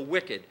head of the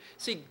wicked.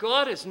 See,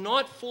 God is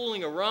not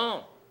fooling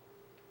around.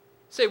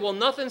 Say, well,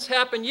 nothing's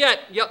happened yet.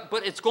 Yeah,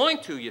 but it's going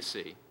to, you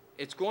see.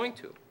 It's going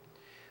to.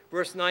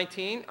 Verse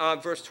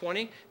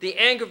 20, the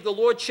anger of the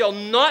Lord shall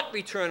not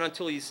return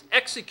until he's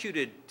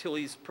executed, till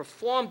he's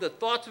performed the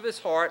thoughts of his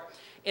heart.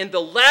 In the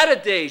latter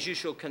days you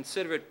shall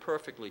consider it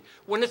perfectly.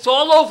 When it's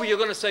all over, you're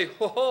going to say,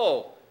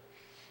 ho,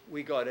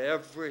 we got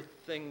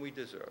everything we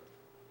deserve.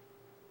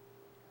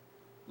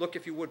 Look,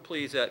 if you would,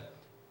 please, at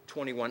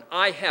 21.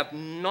 I have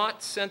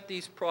not sent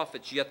these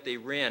prophets, yet they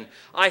ran.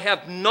 I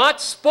have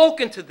not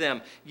spoken to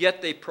them,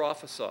 yet they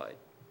prophesied.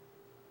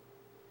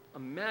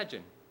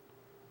 Imagine.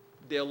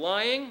 They're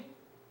lying,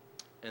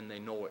 and they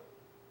know it.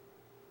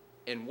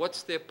 And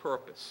what's their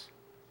purpose?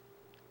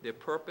 Their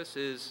purpose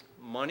is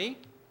money,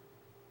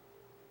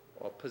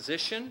 or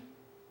position,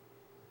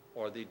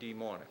 or the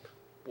demonic.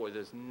 Boy,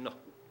 there's not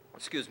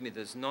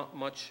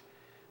much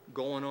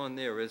going on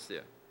there, is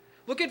there?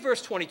 Look at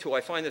verse 22.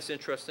 I find this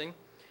interesting.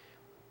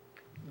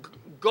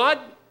 God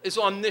is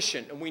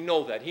omniscient, and we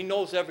know that. He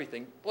knows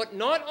everything. But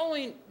not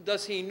only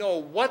does he know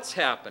what's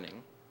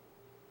happening,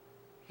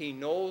 he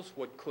knows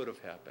what could have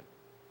happened.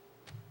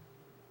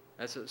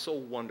 That's so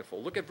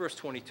wonderful. Look at verse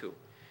 22.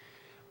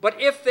 But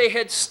if they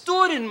had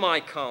stood in my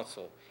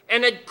counsel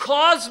and had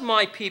caused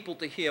my people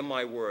to hear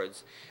my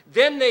words,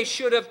 then they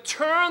should have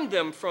turned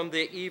them from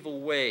their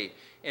evil way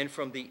and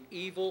from the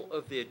evil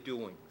of their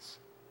doings.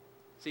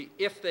 See,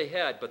 if they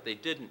had, but they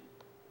didn't.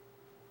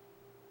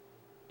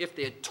 If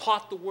they had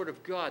taught the word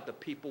of God, the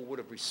people would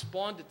have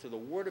responded to the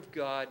word of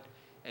God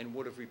and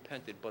would have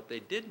repented, but they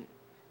didn't.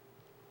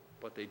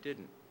 But they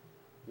didn't.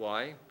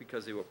 Why?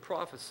 Because they were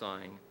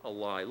prophesying a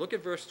lie. Look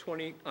at verse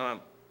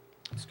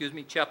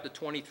chapter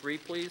 23,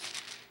 please.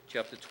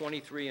 Chapter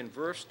 23 and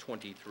verse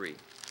 23.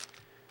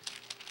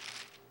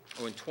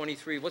 Oh, in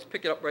 23, let's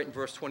pick it up right in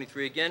verse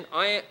 23 again.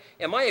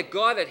 Am I a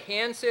God at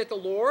hand, saith the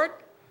Lord,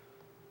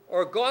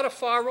 or a God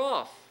afar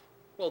off?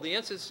 Well, the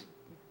answer is,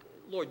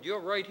 Lord,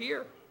 you're right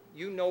here.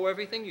 You know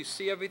everything. You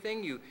see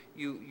everything.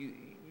 You're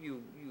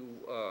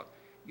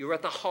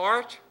at the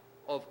heart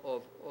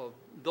of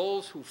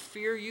those who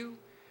fear you.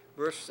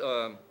 Verse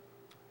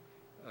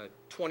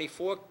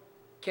 24,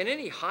 can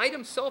any hide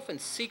himself in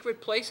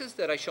secret places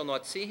that I shall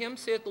not see him,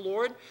 saith the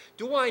Lord?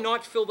 Do I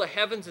not fill the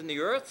heavens and the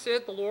earth,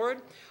 saith the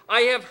Lord?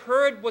 I have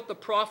heard what the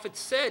prophets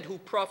said, who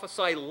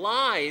prophesy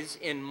lies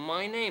in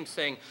my name,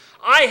 saying,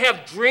 I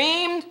have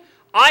dreamed,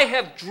 I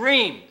have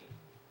dreamed.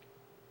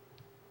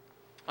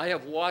 I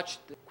have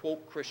watched the,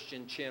 quote,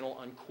 Christian channel,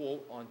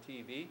 unquote, on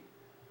TV.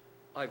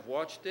 I've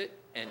watched it,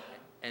 and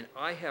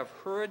I have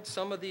heard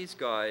some of these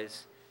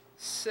guys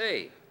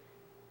say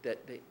that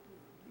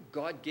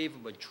God gave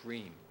them a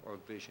dream or a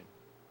vision.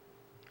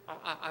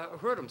 I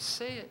heard them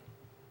say it.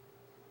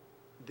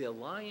 They're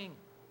lying.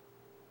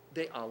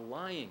 They are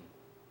lying.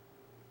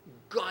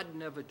 God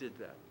never did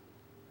that.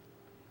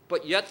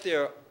 But yet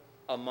they're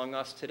among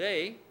us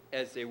today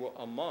as they were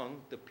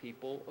among the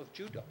people of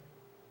Judah.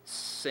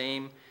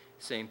 Same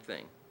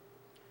thing.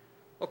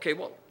 Okay,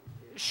 well,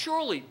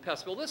 surely,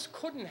 Pastor Bill, this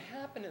couldn't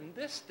happen in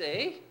this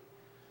day.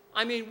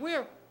 I mean,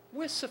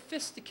 we're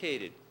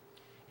sophisticated.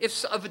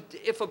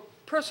 If a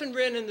person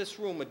ran in this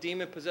room, a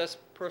demon-possessed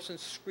person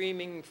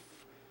screaming,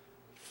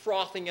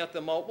 frothing at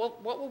them out,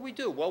 what would we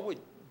do? Well, a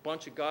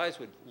bunch of guys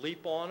would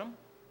leap on them.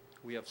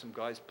 We have some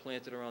guys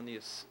planted around the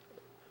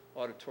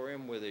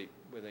auditorium where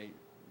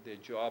their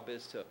job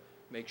is to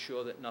make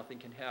sure that nothing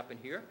can happen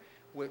here.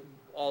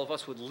 All of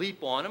us would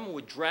leap on them and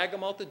would drag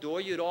them out the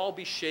door. You'd all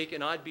be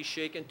shaken. I'd be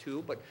shaken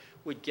too. But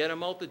we'd get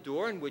them out the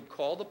door and we'd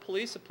call the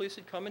police. The police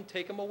would come and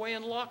take them away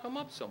and lock them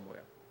up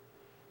somewhere.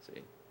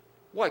 See?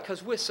 Why?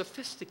 Because we're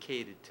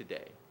sophisticated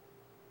today.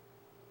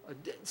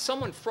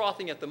 Someone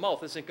frothing at the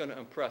mouth isn't going to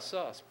impress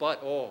us.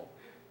 But,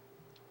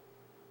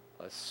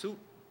 a suit,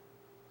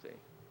 see,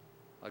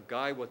 a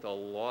guy with a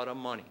lot of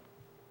money,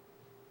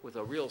 with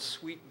a real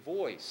sweet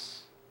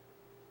voice,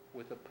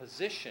 with a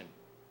position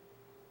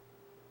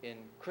in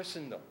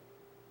Christendom,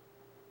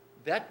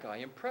 that guy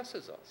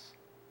impresses us.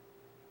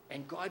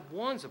 And God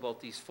warns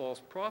about these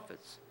false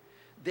prophets.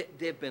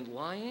 They've been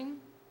lying,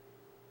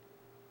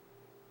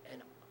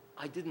 and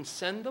I didn't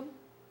send them,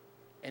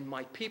 and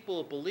my people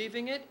are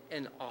believing it,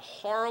 and a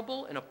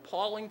horrible and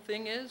appalling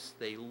thing is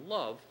they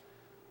love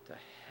to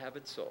have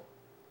it so.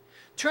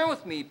 Turn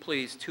with me,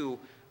 please, to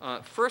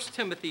 1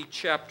 Timothy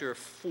chapter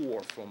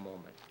 4 for a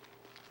moment.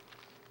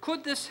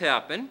 Could this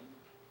happen,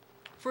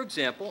 for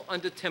example,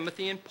 under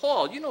Timothy and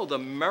Paul? You know the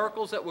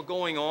miracles that were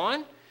going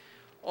on,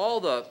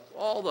 all the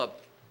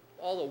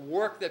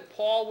work that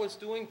Paul was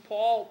doing.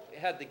 Paul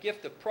had the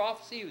gift of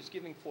prophecy. He was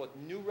giving forth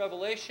new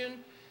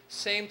revelation.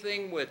 Same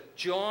thing with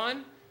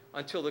John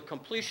until the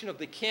completion of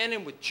the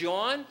canon with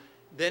John.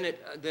 Then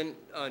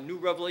new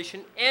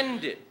revelation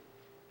ended.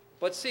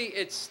 But see,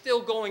 it's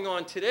still going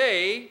on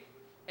today,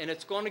 and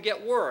it's going to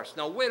get worse.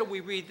 Now, where do we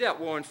read that?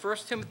 Well, in 1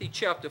 Timothy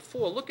chapter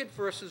 4. Look at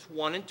verses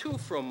 1 and 2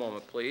 for a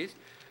moment, please.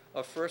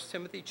 1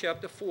 Timothy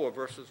chapter 4,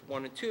 verses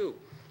 1 and 2.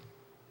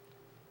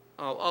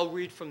 I'll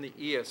read from the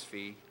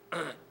ESV.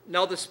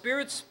 Now, the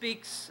Spirit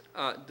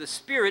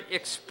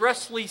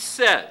expressly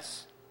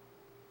says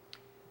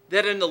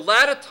that in the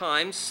latter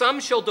times some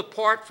shall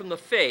depart from the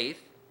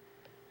faith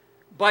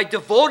by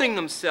devoting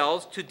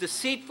themselves to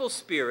deceitful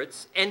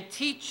spirits and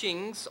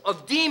teachings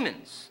of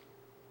demons,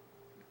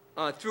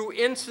 through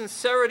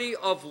insincerity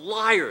of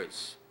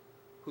liars,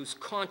 whose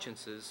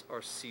consciences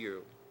are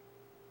seared.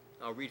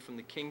 I'll read from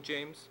the King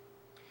James.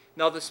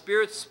 Now the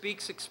Spirit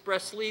speaks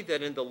expressly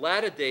that in the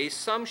latter days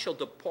some shall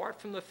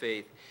depart from the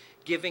faith,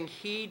 giving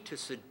heed to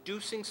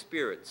seducing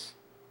spirits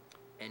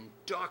and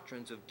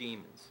doctrines of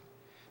demons.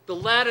 The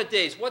latter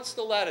days, what's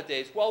the latter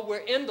days? Well, we're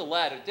in the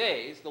latter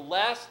days. The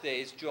last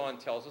days, John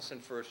tells us in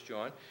 1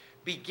 John,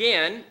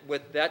 began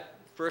with that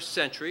first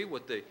century,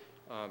 with the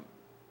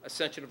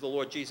ascension of the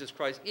Lord Jesus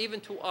Christ, even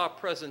to our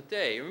present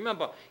day.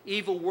 Remember,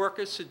 evil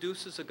workers,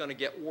 seducers are going to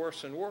get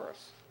worse and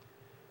worse.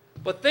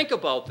 But think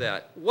about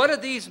that. What are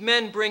these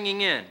men bringing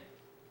in?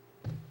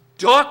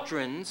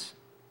 Doctrines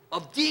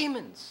of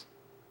demons.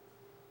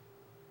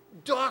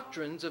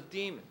 Doctrines of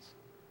demons.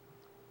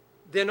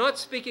 They're not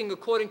speaking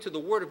according to the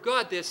Word of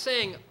God. They're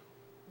saying,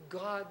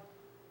 God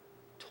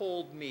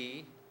told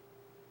me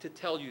to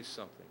tell you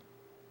something.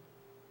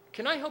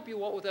 Can I help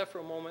you out with that for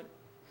a moment?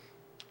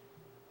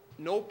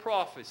 No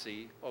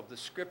prophecy of the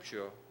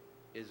Scripture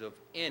is of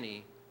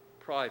any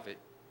private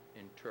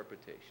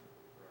interpretation.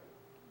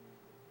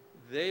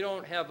 They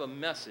don't have a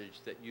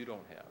message that you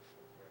don't have.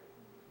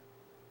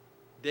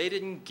 They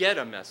didn't get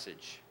a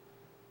message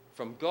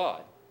from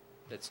God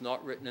that's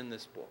not written in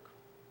this book.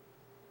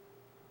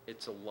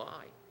 It's a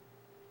lie.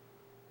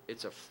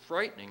 It's a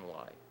frightening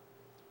lie.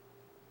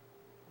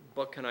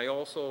 But can I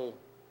also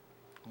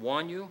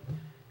warn you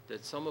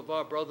that some of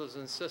our brothers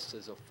and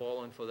sisters have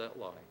fallen for that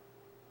lie?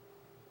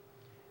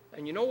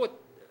 And you know what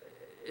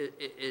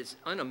is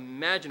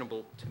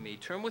unimaginable to me?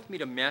 Turn with me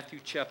to Matthew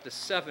chapter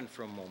 7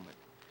 for a moment.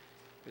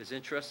 It's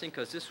interesting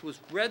because this was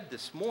read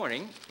this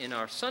morning in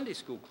our Sunday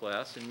school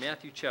class in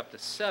Matthew chapter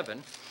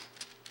 7.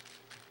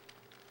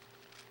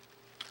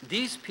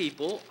 These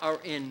people are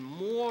in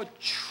more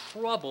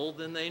trouble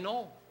than they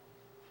know.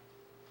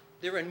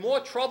 They're in more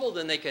trouble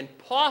than they can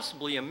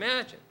possibly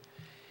imagine.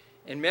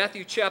 In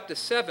Matthew chapter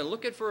 7,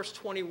 look at verse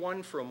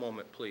 21 for a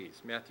moment,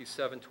 please. Matthew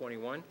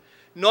 7:21.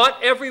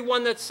 Not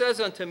everyone that says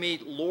unto me,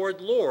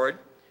 Lord, Lord,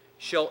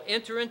 shall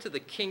enter into the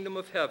kingdom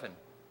of heaven,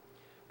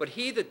 but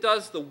he that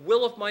does the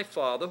will of my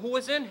Father who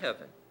is in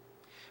heaven.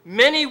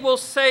 Many will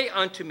say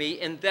unto me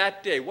in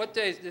that day. What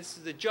day? This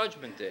is the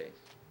judgment day.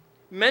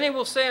 Many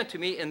will say unto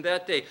me in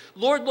that day,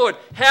 Lord, Lord,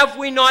 have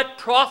we not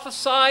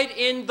prophesied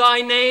in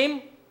thy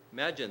name?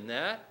 Imagine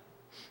that.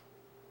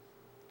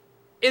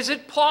 Is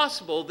it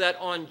possible that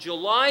on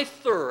July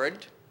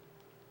 3rd,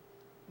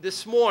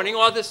 this morning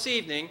or this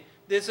evening,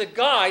 there's a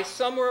guy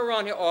somewhere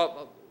around here,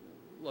 or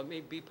let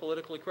me be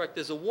politically correct,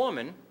 there's a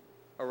woman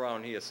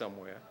around here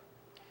somewhere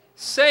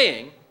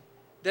saying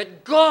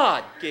that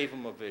God gave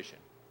him a vision?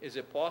 Is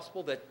it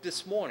possible that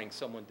this morning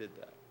someone did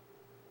that?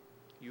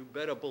 You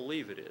better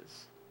believe it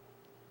is.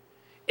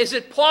 Is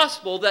it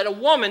possible that a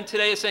woman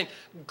today is saying,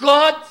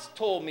 God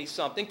told me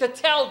something to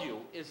tell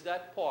you? Is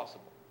that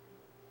possible?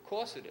 Of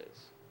course it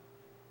is.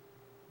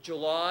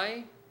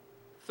 July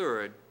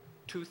 3rd,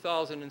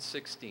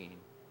 2016.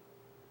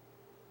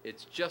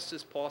 It's just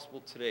as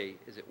possible today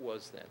as it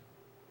was then.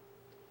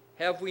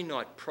 Have we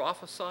not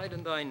prophesied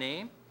in thy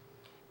name?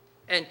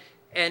 And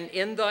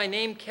in thy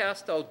name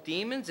cast out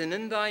demons, and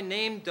in thy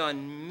name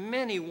done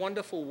many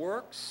wonderful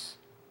works?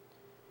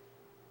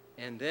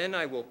 And then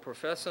I will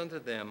profess unto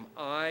them,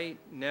 I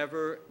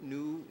never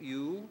knew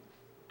you.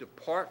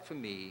 Depart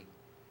from me,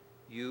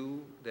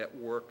 you that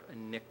work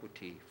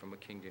iniquity, from a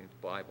King James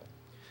Bible.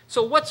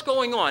 So what's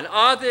going on?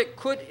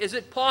 Is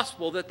it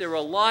possible that there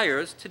are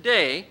liars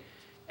today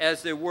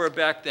as there were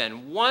back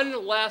then?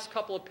 One last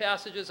couple of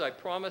passages. I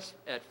promise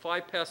at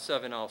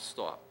 7:05 I'll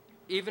stop,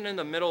 even in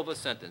the middle of a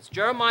sentence.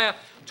 Jeremiah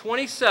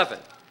 27.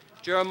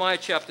 Jeremiah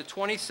chapter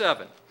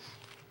 27.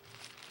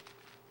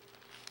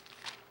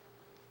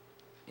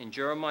 In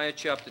Jeremiah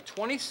chapter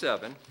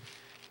 27,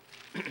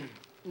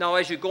 now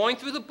as you're going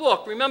through the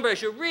book, remember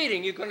as you're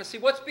reading, you're going to see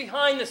what's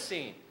behind the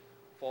scene.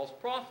 False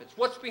prophets.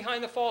 What's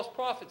behind the false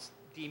prophets?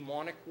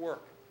 Demonic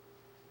work.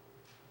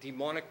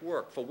 Demonic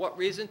work. For what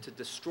reason? To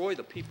destroy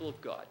the people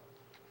of God.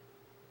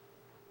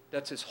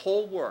 That's his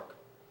whole work.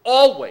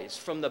 Always,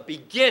 from the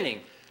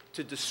beginning,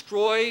 to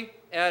destroy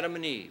Adam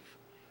and Eve.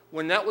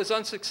 When that was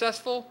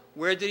unsuccessful,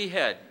 where did he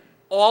head?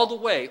 All the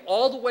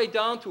way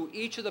down to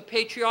each of the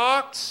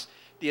patriarchs.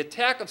 The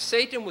attack of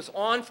Satan was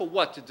on for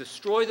what? To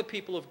destroy the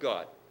people of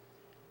God.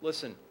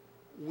 Listen,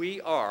 we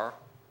are,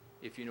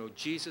 if you know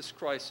Jesus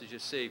Christ as your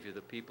Savior,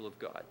 the people of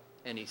God.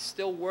 And he's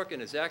still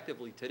working as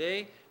actively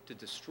today to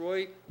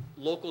destroy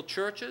local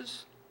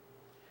churches,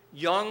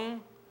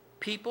 young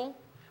people.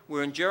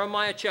 We're in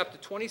Jeremiah chapter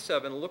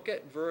 27. Look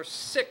at verse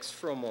 6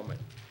 for a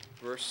moment.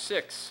 Verse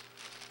 6.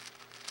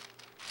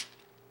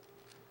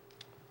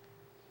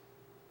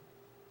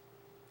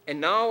 And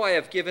now I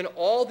have given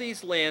all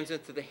these lands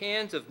into the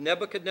hands of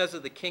Nebuchadnezzar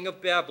the king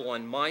of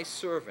Babylon, my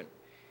servant,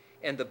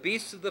 and the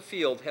beasts of the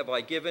field have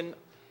I given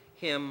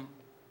him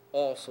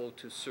also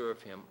to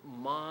serve him.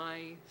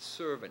 My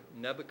servant,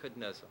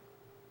 Nebuchadnezzar.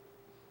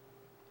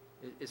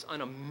 It's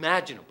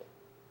unimaginable.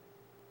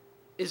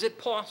 Is it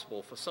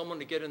possible for someone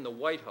to get in the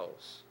White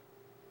House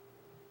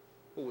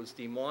who was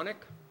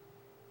demonic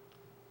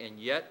and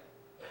yet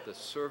the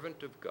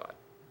servant of God?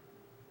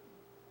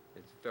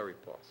 It's very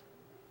possible.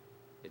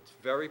 It's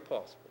very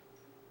possible.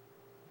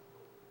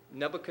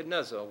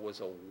 Nebuchadnezzar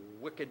was a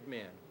wicked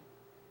man.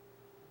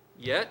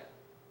 Yet,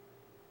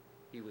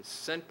 he was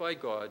sent by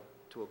God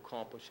to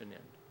accomplish an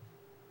end.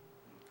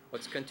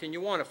 Let's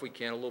continue on, if we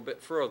can, a little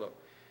bit further.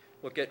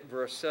 Look at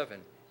verse 7.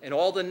 And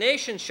all the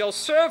nations shall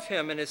serve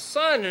him, and his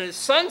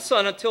son's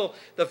son, until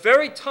the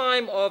very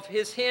time of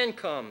his hand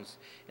comes.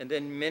 And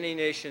then many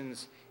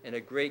nations and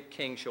a great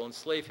king shall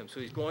enslave him. So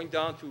he's going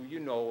down through,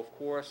 of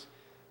course,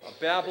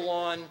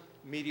 Babylon,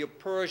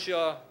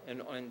 Media-Persia,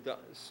 and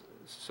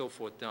so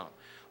forth down.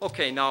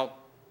 Okay, now,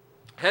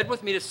 head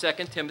with me to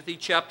 2 Timothy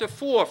chapter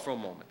 4 for a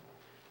moment.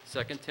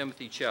 2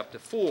 Timothy chapter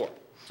 4.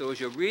 So as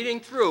you're reading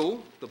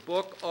through the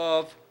book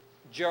of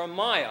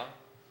Jeremiah,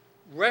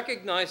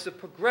 recognize the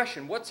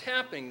progression. What's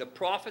happening? The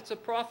prophets are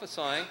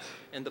prophesying,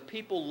 and the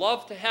people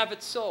love to have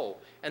it so.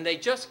 And they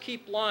just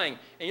keep lying.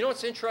 And you know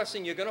what's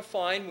interesting? You're going to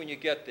find when you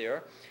get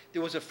there,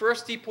 there was a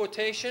first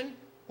deportation.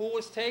 Who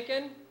was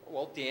taken?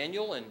 Well,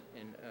 Daniel and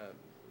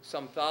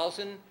some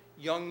 1,000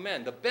 young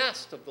men. The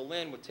best of the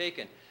land were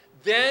taken.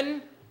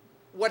 Then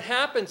what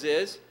happens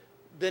is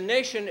the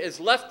nation is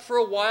left for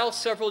a while,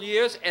 several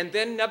years, and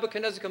then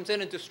Nebuchadnezzar comes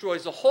in and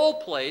destroys the whole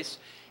place,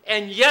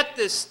 and yet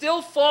there's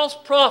still false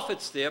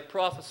prophets there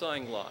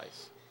prophesying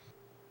lies.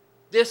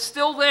 They're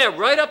still there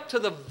right up to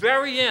the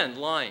very end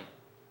lying.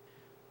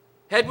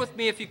 Head with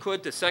me, if you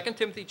could, to 2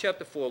 Timothy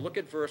chapter 4. Look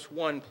at verse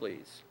 1,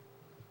 please.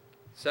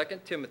 2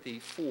 Timothy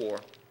 4.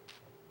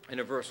 And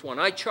in verse 1,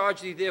 I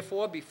charge thee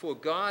therefore before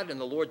God and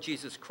the Lord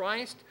Jesus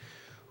Christ,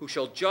 who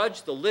shall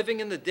judge the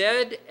living and the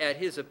dead at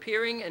his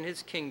appearing in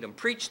his kingdom.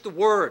 Preach the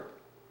word.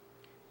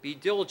 Be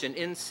diligent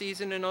in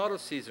season and out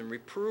of season.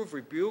 Reprove,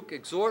 rebuke,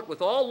 exhort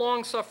with all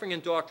longsuffering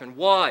and doctrine.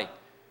 Why?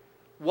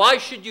 Why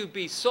should you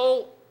be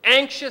so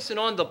anxious and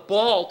on the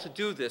ball to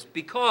do this?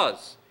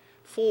 Because,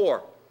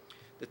 for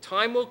the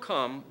time will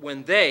come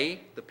when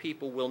they, the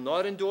people, will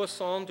not endure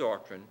sound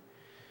doctrine,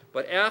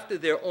 but after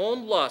their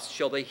own lust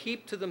shall they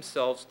heap to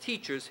themselves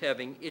teachers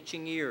having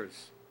itching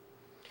ears.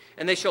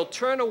 And they shall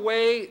turn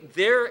away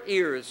their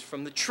ears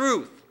from the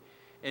truth,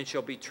 and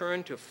shall be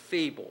turned to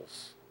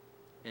fables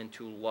and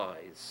to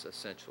lies,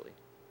 essentially.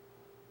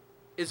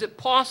 Is it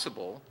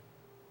possible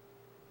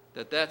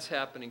that that's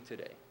happening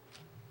today?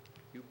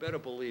 You better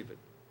believe it.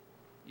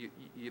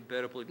 You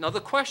better believe it. Now the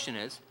question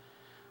is,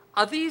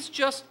 are these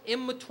just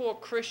immature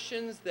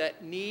Christians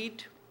that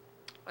need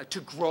to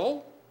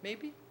grow,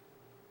 maybe?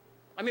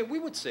 I mean, we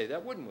would say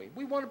that, wouldn't we?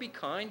 We want to be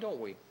kind, don't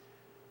we?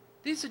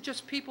 These are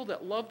just people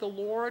that love the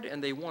Lord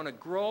and they want to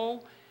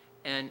grow,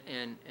 and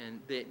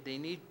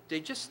they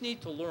just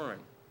need to learn.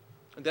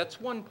 And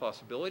that's one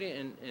possibility,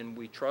 and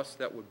we trust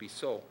that would be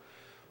so.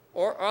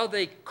 Or are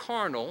they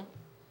carnal,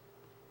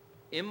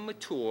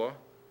 immature,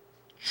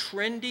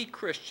 trendy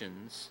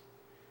Christians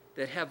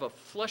that have a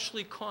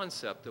fleshly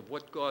concept of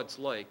what God's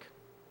like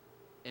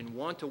and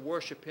want to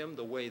worship him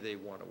the way they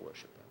want to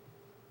worship him?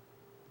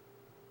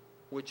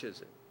 Which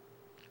is it?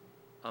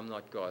 I'm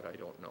not God, I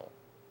don't know.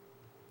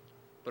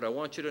 But I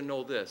want you to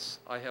know this.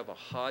 I have a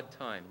hard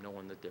time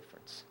knowing the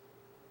difference.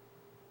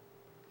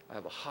 I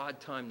have a hard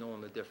time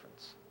knowing the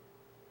difference.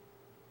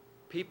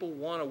 People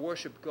want to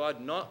worship God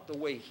not the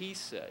way he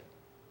said,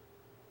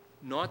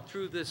 not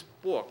through this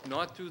book,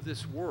 not through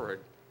this word,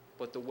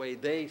 but the way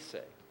they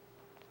say,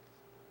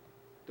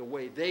 the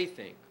way they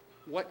think.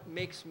 What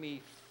makes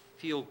me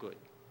feel good?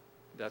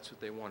 That's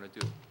what they want to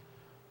do.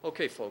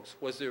 Okay, folks,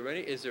 is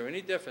there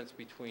any difference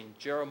between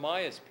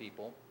Jeremiah's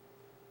people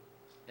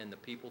and the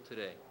people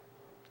today?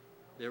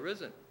 There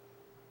isn't.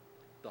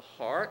 The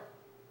heart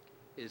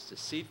is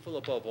deceitful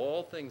above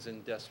all things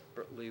and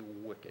desperately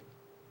wicked.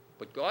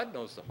 But God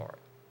knows the heart.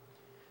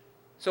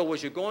 So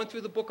as you're going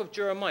through the book of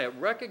Jeremiah,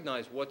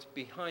 recognize what's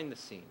behind the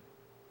scene.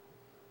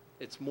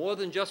 It's more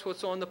than just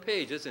what's on the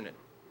page, isn't it?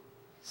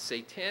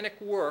 Satanic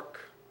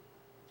work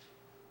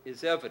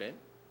is evident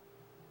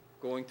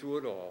going through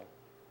it all.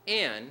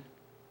 And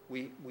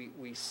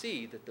we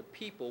see that the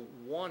people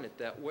want it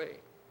that way.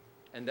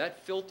 And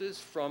that filters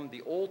from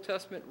the Old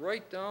Testament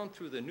right down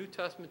through the New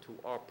Testament to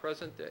our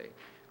present day.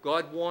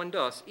 God warned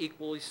us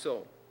equally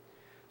so.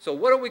 So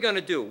what are we going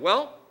to do?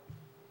 Well,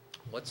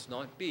 let's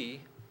not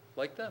be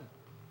like them.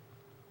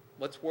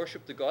 Let's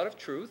worship the God of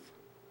truth.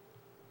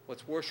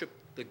 Let's worship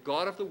the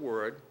God of the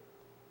Word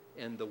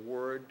and the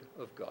Word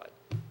of God.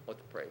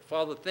 Let's pray.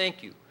 Father,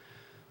 thank you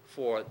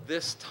for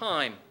this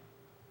time.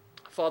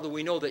 Father,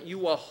 we know that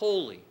you are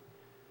holy.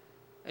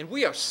 And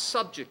we are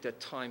subject at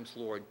times,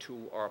 Lord,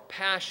 to our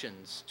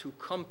passions, to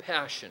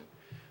compassion.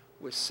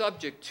 We're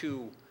subject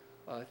to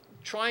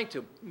trying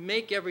to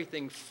make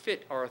everything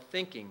fit our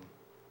thinking.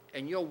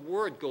 And your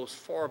word goes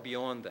far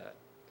beyond that.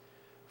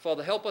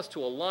 Father, help us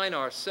to align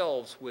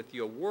ourselves with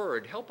your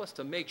word. Help us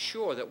to make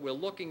sure that we're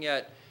looking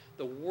at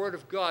the word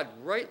of God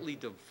rightly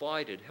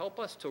divided. Help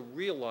us to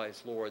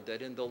realize, Lord,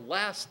 that in the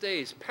last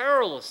days,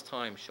 perilous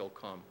times shall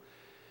come.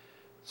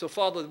 So,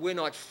 Father, we're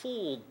not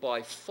fooled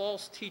by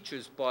false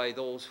teachers, by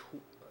those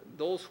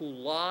who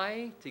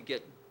lie to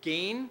get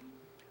gain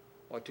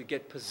or to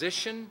get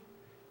position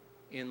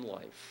in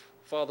life.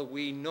 Father,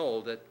 we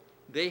know that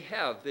they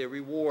have their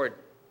reward,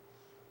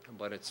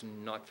 but it's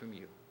not from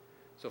you.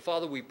 So,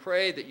 Father, we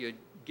pray that you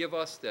give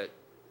us that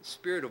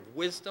spirit of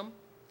wisdom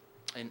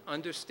and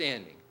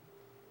understanding.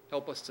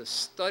 Help us to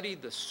study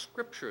the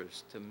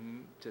scriptures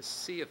to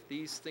see if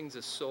these things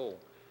are so.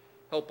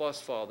 Help us,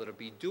 Father, to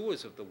be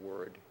doers of the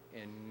word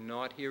and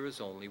not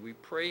hearers only. We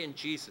pray in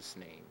Jesus'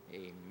 name.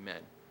 Amen.